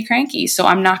 he's going to be cranky. So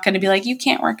I'm not going to be like, you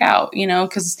can't work out,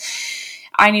 because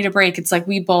I need a break. It's like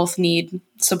we both need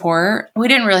support. We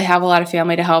didn't really have a lot of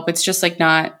family to help. It's just like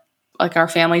not like our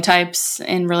family types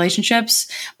in relationships.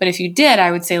 But if you did,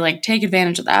 I would say like take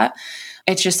advantage of that.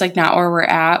 It's just like not where we're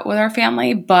at with our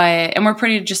family, and we're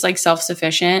pretty just like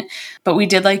self-sufficient, but we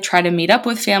did like try to meet up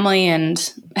with family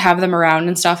and have them around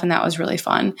and stuff. And that was really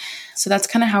fun. So that's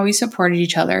kind of how we supported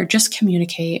each other. Just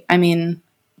communicate. I mean,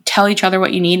 tell each other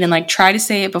what you need and like try to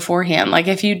say it beforehand. Like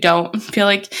if you don't feel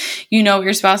like you know what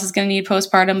your spouse is going to need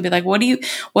postpartum, be like,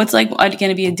 what's like going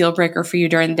to be a deal breaker for you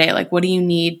during the day? Like, what do you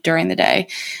need during the day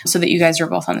so that you guys are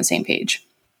both on the same page?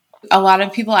 A lot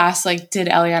of people ask, like, did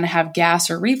Eliana have gas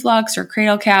or reflux or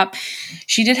cradle cap?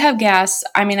 She did have gas.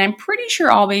 I mean, I'm pretty sure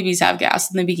all babies have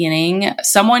gas in the beginning.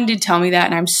 Someone did tell me that,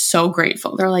 and I'm so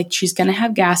grateful. They're like, she's going to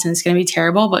have gas and it's going to be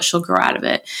terrible, but she'll grow out of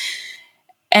it.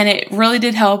 And it really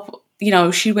did help. You know,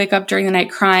 she'd wake up during the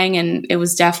night crying, and it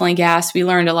was definitely gas. We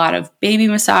learned a lot of baby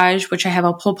massage, which I have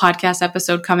a whole podcast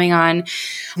episode coming on.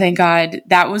 Thank God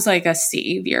that was like a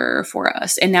savior for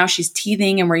us. And now she's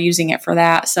teething and we're using it for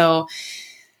that. So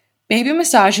baby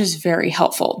massage is very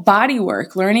helpful. Body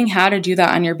work, learning how to do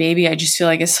that on your baby, I just feel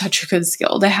like is such a good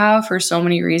skill to have for so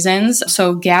many reasons.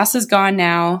 So gas is gone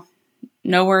now.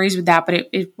 No worries with that, but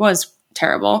it was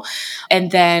terrible.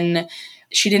 And then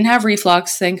she didn't have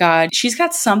reflux, thank God. She's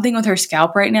got something with her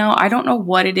scalp right now. I don't know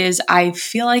what it is. I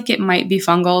feel like it might be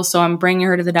fungal, so I'm bringing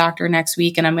her to the doctor next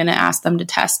week, and I'm going to ask them to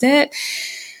test it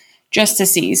just to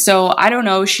see. So I don't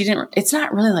know. It's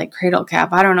not really like cradle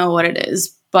cap. I don't know what it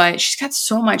is, but she's got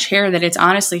so much hair that it's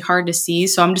honestly hard to see.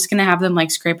 So I'm just going to have them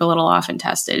like scrape a little off and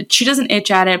test it. She doesn't itch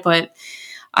at it, but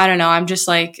I don't know. I'm just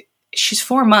like, she's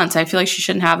 4 months. I feel like she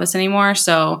shouldn't have this anymore.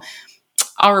 So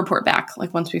I'll report back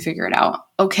like once we figure it out.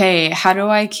 Okay, how do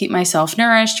I keep myself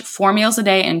nourished? 4 meals a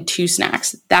day and 2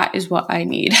 snacks. That is what I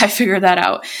need. I figured that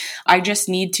out. I just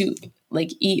need to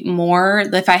like eat more.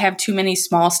 If I have too many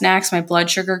small snacks, my blood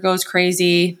sugar goes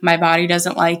crazy. My body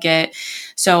doesn't like it.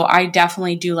 So I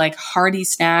definitely do like hearty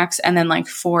snacks and then like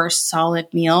 4 solid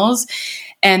meals.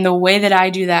 And the way that I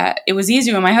do that, it was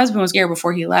easy when my husband was here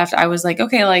before he left. I was like,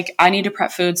 okay, like I need to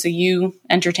prep food, so you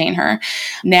entertain her.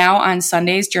 Now on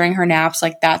Sundays during her naps,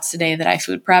 like that's the day that I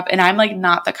food prep. And I'm like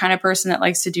not the kind of person that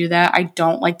likes to do that. I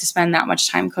don't like to spend that much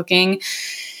time cooking.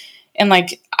 And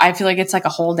like, I feel like it's like a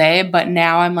whole day, but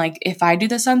now I'm like, if I do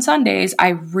this on Sundays, I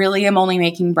really am only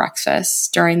making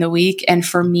breakfast during the week. And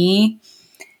for me,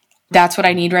 that's what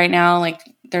I need right now. Like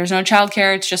there's no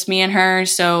childcare. It's just me and her.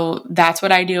 So that's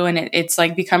what I do. And it's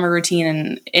like become a routine,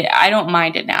 and I don't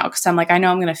mind it now because I'm like, I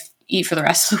know I'm going to eat for the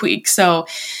rest of the week. So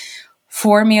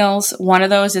 4 meals. One of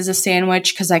those is a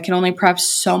sandwich because I can only prep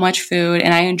so much food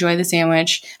and I enjoy the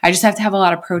sandwich. I just have to have a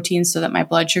lot of protein so that my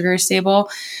blood sugar is stable.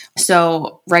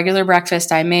 So regular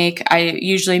breakfast I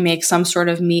usually make some sort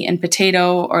of meat and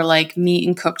potato or like meat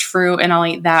and cooked fruit, and I'll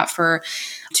eat that for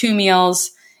 2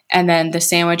 meals. And then the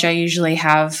sandwich I usually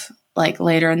have like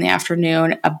later in the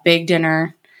afternoon, a big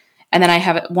dinner. And then I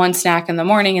have 1 snack in the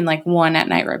morning and like 1 at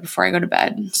night right before I go to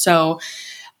bed. So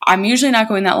I'm usually not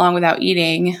going that long without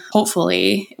eating,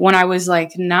 hopefully. When I was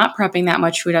like not prepping that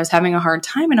much food, I was having a hard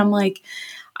time, and I'm like,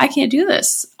 I can't do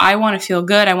this. I want to feel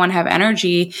good. I want to have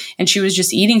energy. And she was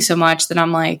just eating so much that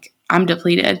I'm like, I'm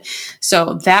depleted.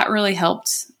 So that really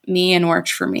helped me and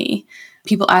worked for me.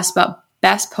 People ask about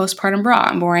best postpartum bra.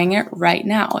 I'm wearing it right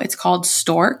now. It's called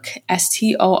Stork,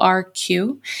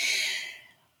 STORQ.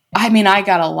 I mean, I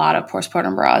got a lot of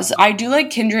postpartum bras. I do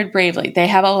like Kindred Bravely. They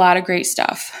have a lot of great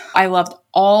stuff. I loved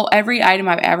every item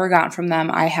I've ever gotten from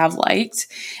them. I have liked,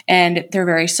 and they're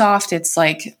very soft. It's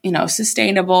like,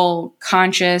 sustainable,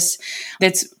 conscious.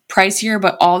 It's pricier,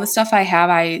 but all the stuff I have,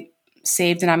 I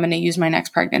saved, and I'm going to use my next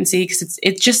pregnancy because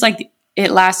it's just like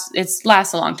it lasts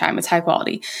a long time. It's high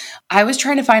quality. I was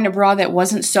trying to find a bra that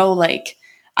wasn't so like,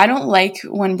 I don't like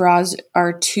when bras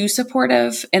are too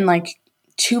supportive and like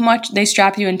too much, they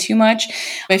strap you in too much.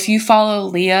 If you follow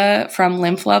Leah from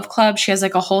Lymph Love Club, she has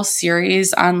like a whole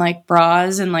series on like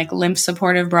bras and like lymph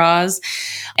supportive bras.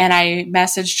 And I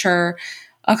messaged her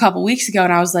a couple weeks ago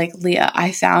and I was like, Leah,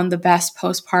 I found the best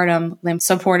postpartum lymph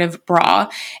supportive bra,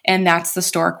 and that's the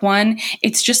Stork one.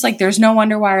 It's just like there's no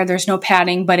underwire, there's no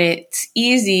padding, but it's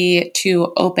easy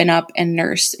to open up and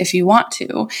nurse if you want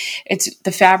to.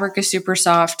 The fabric is super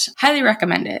soft. Highly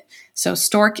recommend it. So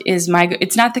Stork is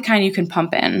it's not the kind you can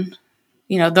pump in.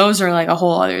 Those are like a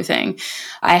whole other thing.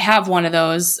 I have one of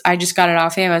those. I just got it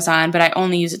off Amazon, but I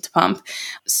only use it to pump.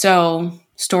 So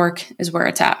Stork is where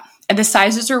it's at. And the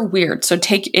sizes are weird. So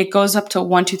it goes up to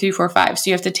 1, 2, 3, 4, 5. So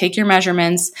you have to take your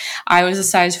measurements. I was a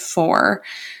size 4.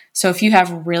 So if you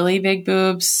have really big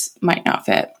boobs, might not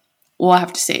fit. We'll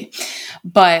have to see.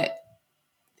 But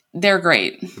they're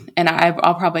great. And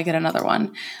I'll probably get another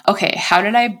one. Okay. How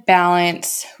did I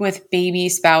balance with baby,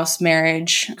 spouse,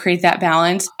 marriage, create that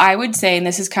balance? I would say, and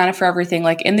this is kind of for everything,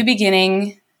 like in the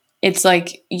beginning, it's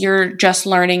like you're just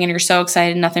learning and you're so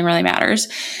excited, nothing really matters.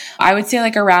 I would say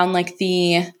like around like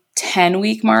the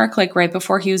 10-week mark, like right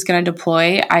before he was going to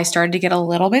deploy, I started to get a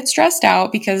little bit stressed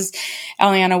out because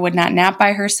Eliana would not nap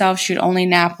by herself. She would only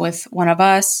nap with one of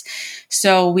us.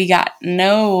 So we got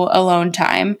no alone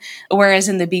time. Whereas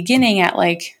in the beginning at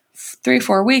like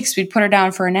 3-4 weeks, we'd put her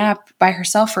down for a nap by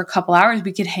herself for a couple hours.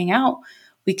 We could hang out.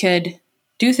 We could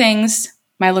do things.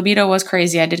 My libido was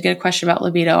crazy. I did get a question about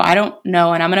libido. I don't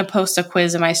know. And I'm going to post a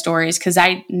quiz in my stories because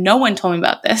no one told me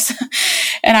about this.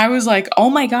 And I was like,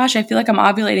 oh my gosh, I feel like I'm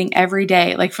ovulating every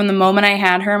day. Like from the moment I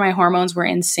had her, my hormones were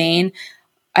insane.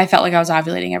 I felt like I was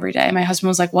ovulating every day. My husband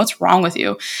was like, what's wrong with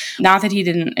you? Not that he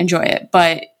didn't enjoy it,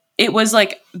 but it was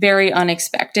like very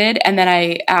unexpected. And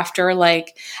then after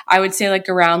I would say like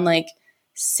around like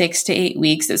 6 to 8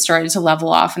 weeks, it started to level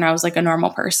off and I was like a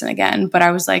normal person again. But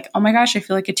I was like, oh my gosh, I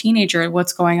feel like a teenager.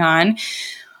 What's going on?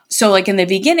 So like in the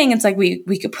beginning, it's like we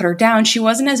could put her down. She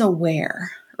wasn't as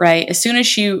aware, right? As soon as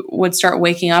she would start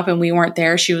waking up and we weren't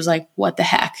there, she was like, what the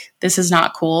heck? This is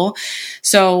not cool.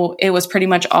 So it was pretty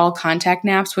much all contact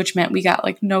naps, which meant we got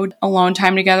like no alone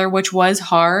time together, which was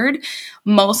hard,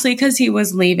 mostly because he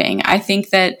was leaving. I think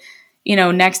that,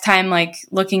 next time, like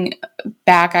looking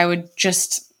back, I would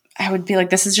be like,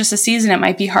 this is just a season. It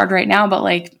might be hard right now, but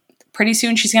like pretty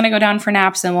soon she's going to go down for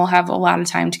naps and we'll have a lot of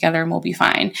time together and we'll be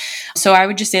fine. So I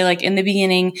would just say like in the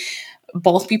beginning,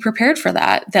 both be prepared for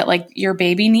that like your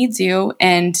baby needs you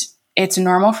and it's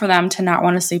normal for them to not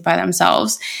want to sleep by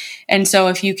themselves. And so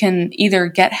if you can either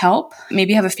get help,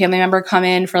 maybe have a family member come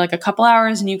in for like a couple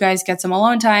hours and you guys get some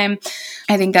alone time,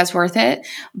 I think that's worth it.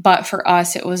 But for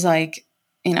us, it was like,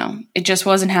 it just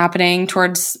wasn't happening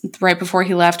towards right before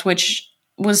he left, which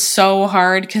was so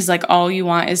hard because like all you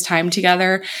want is time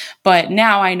together. But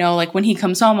now I know like when he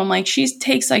comes home, I'm like, she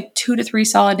takes like 2 to 3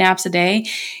 solid naps a day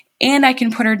and I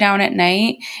can put her down at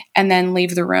night and then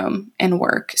leave the room and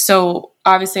work. So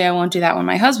obviously I won't do that when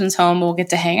my husband's home. We'll get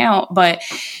to hang out, but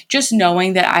just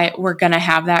knowing that we're going to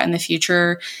have that in the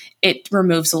future, it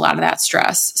removes a lot of that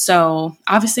stress. So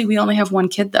obviously we only have one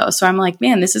kid though. So I'm like,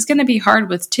 man, this is going to be hard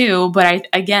with 2. But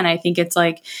I think it's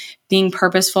like being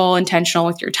purposeful, intentional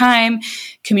with your time,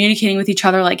 communicating with each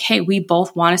other like, hey, we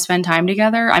both want to spend time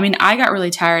together. I mean, I got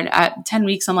really tired at 10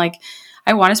 weeks. I'm like,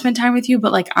 I want to spend time with you,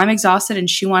 but like I'm exhausted and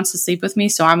she wants to sleep with me.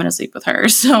 So I'm going to sleep with her.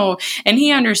 So, and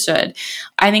he understood.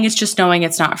 I think it's just knowing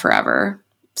it's not forever.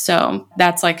 So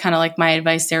that's like kind of like my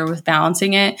advice there with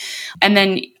balancing it. And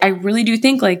then I really do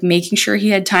think like making sure he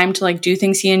had time to like do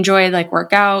things he enjoyed, like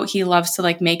work out. He loves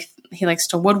to he likes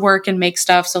to woodwork and make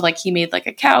stuff. So like he made like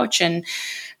a couch and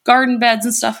garden beds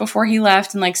and stuff before he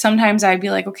left. And like sometimes I'd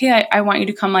be like, okay, I want you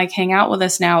to come like hang out with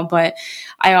us now. But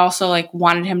I also like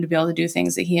wanted him to be able to do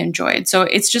things that he enjoyed. So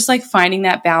it's just like finding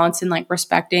that balance and like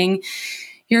respecting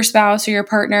your spouse or your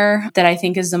partner that I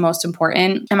think is the most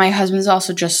important. And my husband's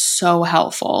also just so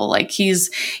helpful. Like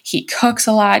he cooks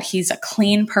a lot. He's a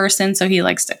clean person. So he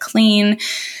likes to clean.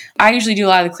 I usually do a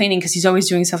lot of the cleaning because he's always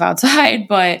doing stuff outside,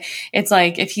 but it's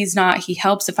like, if he's not, he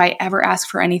helps. If I ever ask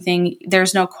for anything,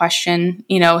 there's no question,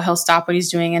 he'll stop what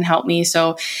he's doing and help me.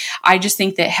 So I just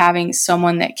think that having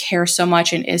someone that cares so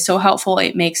much and is so helpful,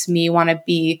 it makes me want to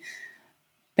be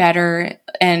better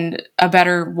and a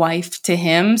better wife to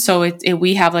him. So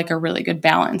we have like a really good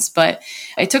balance, but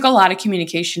it took a lot of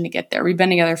communication to get there. We've been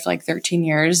together for like 13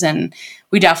 years and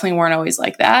we definitely weren't always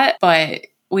like that, but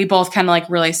we both kind of like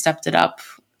really stepped it up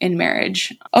in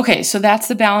marriage. Okay. So that's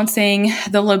the balancing.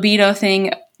 The libido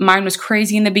thing, mine was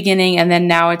crazy in the beginning and then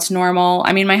now it's normal.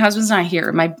 I mean, my husband's not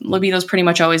here. My libido is pretty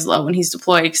much always low when he's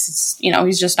deployed because it's,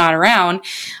 he's just not around.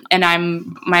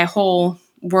 And my whole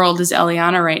world is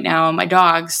Eliana right now and my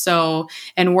dogs.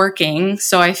 And working.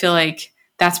 So I feel like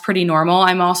that's pretty normal.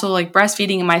 I'm also like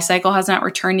breastfeeding and my cycle has not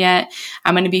returned yet.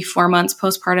 I'm going to be 4 months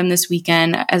postpartum this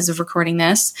weekend as of recording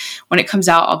this. When it comes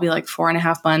out, I'll be like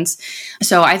 4.5 months.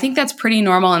 So I think that's pretty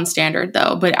normal and standard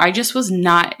though. But I just was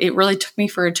not, it really took me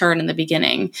for a turn in the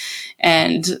beginning.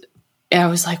 And I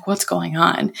was like, what's going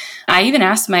on? I even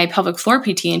asked my pelvic floor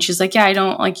PT and she's like, yeah, I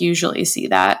don't like usually see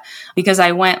that because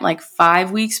I went like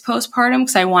 5 weeks postpartum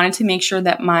because I wanted to make sure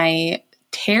that my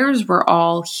tears were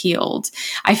all healed.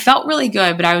 I felt really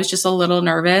good, but I was just a little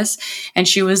nervous. And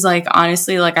she was like,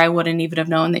 honestly, like I wouldn't even have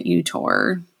known that you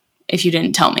tore if you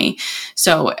didn't tell me.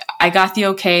 So I got the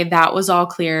okay. That was all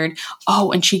cleared.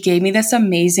 Oh, and she gave me this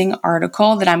amazing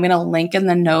article that I'm going to link in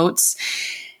the notes.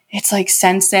 It's like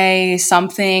Sensei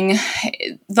something.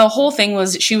 The whole thing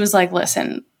was, she was like,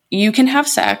 listen, you can have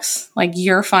sex. Like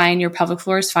you're fine. Your pelvic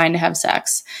floor is fine to have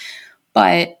sex.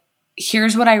 But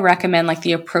here's what I recommend, like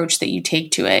the approach that you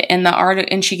take to it. And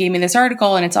and she gave me this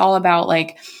article and it's all about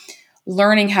like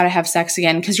learning how to have sex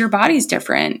again because your body's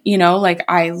different. Like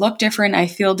I look different. I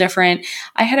feel different.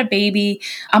 I had a baby.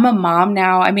 I'm a mom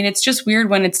now. I mean, it's just weird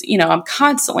when it's, I'm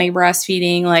constantly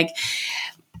breastfeeding, like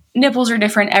nipples are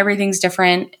different. Everything's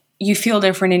different. You feel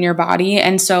different in your body.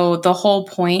 And so the whole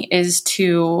point is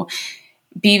to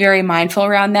be very mindful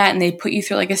around that. And they put you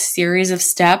through like a series of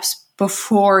steps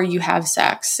before you have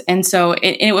sex. And so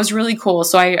it was really cool.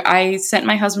 So I sent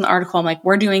my husband the article. I'm like,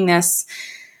 we're doing this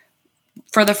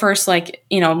for the first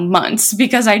months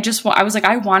because I was like,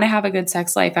 I want to have a good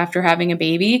sex life after having a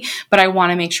baby, but I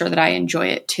want to make sure that I enjoy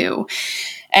it too.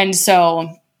 And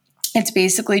so it's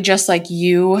basically just like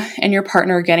you and your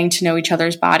partner getting to know each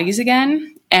other's bodies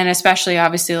again. And especially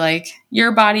obviously like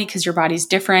your body, because your body's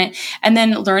different. And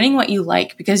then learning what you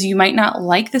like, because you might not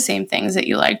like the same things that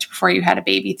you liked before you had a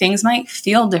baby. Things might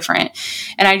feel different.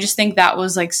 And I just think that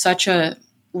was like such a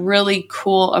really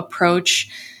cool approach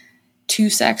to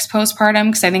sex postpartum,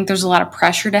 because I think there's a lot of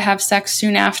pressure to have sex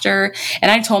soon after. And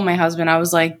I told my husband, I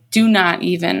was like, do not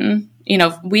even,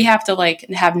 we have to like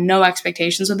have no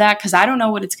expectations with that because I don't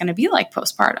know what it's going to be like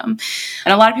postpartum.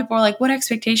 And a lot of people are like, what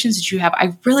expectations did you have?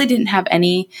 I really didn't have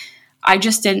any. I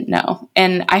just didn't know.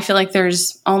 And I feel like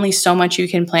there's only so much you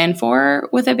can plan for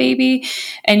with a baby,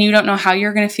 and you don't know how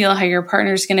you're going to feel, how your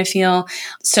partner's going to feel.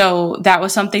 So that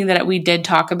was something that we did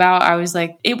talk about. I was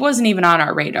like, it wasn't even on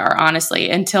our radar, honestly,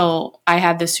 until I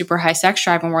had this super high sex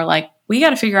drive and we're like, we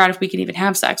got to figure out if we can even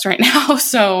have sex right now.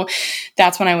 So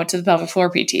that's when I went to the pelvic floor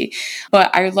PT.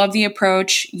 But I love the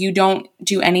approach. You don't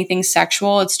do anything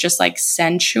sexual. It's just like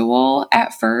sensual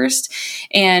at first.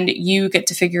 And you get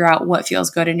to figure out what feels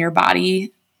good in your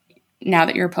body now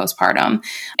that you're postpartum.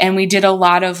 And we did a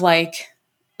lot of like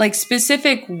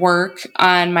specific work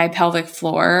on my pelvic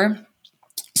floor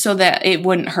so that it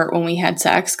wouldn't hurt when we had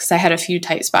sex, because I had a few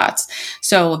tight spots.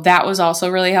 So that was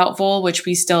also really helpful, which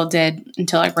we still did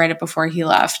until like right up before he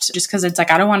left, just because it's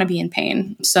like, I don't want to be in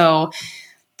pain. So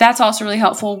that's also really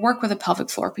helpful. Work with a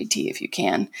pelvic floor PT if you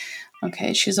can.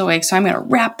 Okay, she's awake. So I'm going to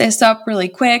wrap this up really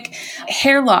quick.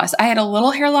 Hair loss. I had a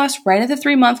little hair loss right at the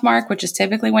 3-month mark, which is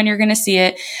typically when you're going to see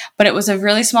it, but it was a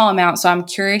really small amount. So I'm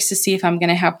curious to see if I'm going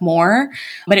to have more,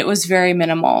 but it was very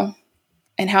minimal.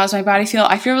 And how does my body feel?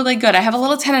 I feel really good. I have a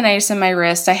little tendonitis in my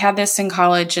wrist. I had this in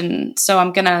college. And so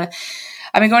I've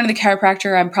been going to the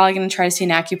chiropractor. I'm probably going to try to see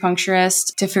an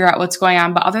acupuncturist to figure out what's going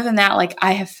on. But other than that, like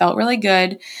I have felt really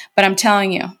good, but I'm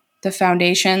telling you, the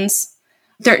foundations,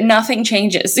 nothing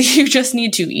changes. You just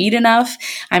need to eat enough.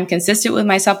 I'm consistent with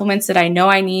my supplements that I know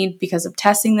I need because of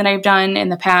testing that I've done in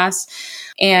the past.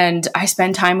 And I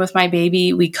spend time with my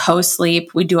baby. We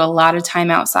co-sleep. We do a lot of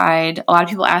time outside. A lot of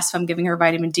people ask if I'm giving her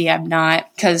vitamin D. I'm not,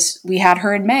 because we had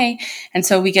her in May. And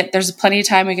so there's plenty of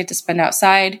time we get to spend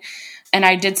outside. And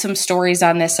I did some stories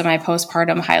on this in my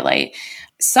postpartum highlight.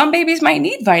 Some babies might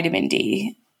need vitamin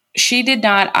D. She did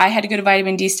not. I had a good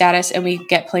vitamin D status and we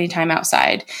get plenty of time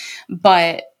outside.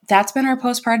 But that's been our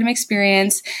postpartum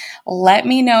experience. Let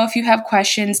me know if you have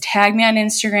questions. Tag me on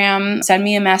Instagram, send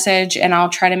me a message, and I'll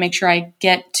try to make sure I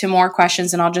get to more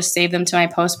questions, and I'll just save them to my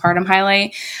postpartum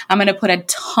highlight. I'm going to put a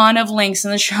ton of links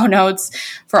in the show notes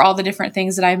for all the different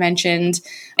things that I mentioned.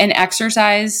 And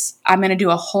exercise, I'm going to do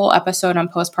a whole episode on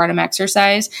postpartum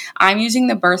exercise. I'm using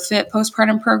the BirthFit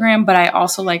postpartum program, but I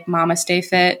also like Mama Stay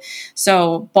Fit.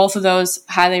 So both of those,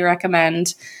 highly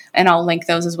recommend. And I'll link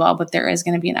those as well, but there is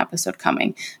going to be an episode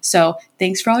coming. So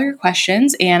thanks for all your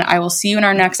questions, and I will see you in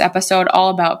our next episode all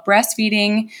about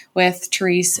breastfeeding with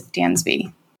Therese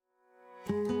Dansby.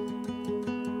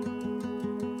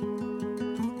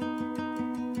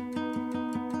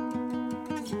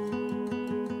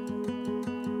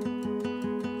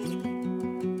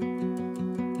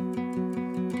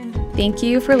 Thank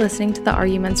you for listening to the Are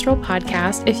You Menstrual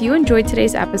podcast. If you enjoyed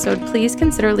today's episode, please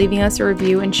consider leaving us a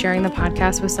review and sharing the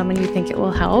podcast with someone you think it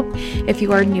will help. If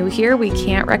you are new here, we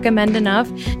can't recommend enough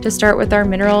to start with our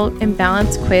mineral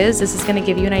imbalance quiz. This is going to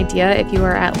give you an idea if you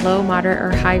are at low, moderate,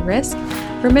 or high risk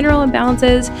for mineral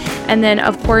imbalances. And then,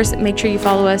 of course, make sure you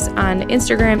follow us on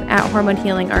Instagram at Hormone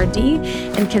Healing RD,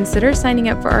 and consider signing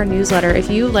up for our newsletter.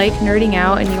 If you like nerding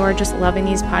out and you are just loving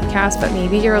these podcasts, but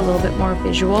maybe you're a little bit more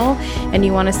visual and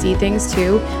you want to see things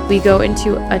too, we go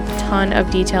into a ton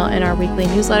of detail in our weekly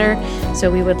newsletter.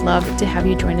 So we would love to have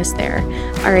you join us there.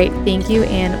 All right, thank you,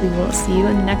 and we will see you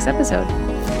in the next episode.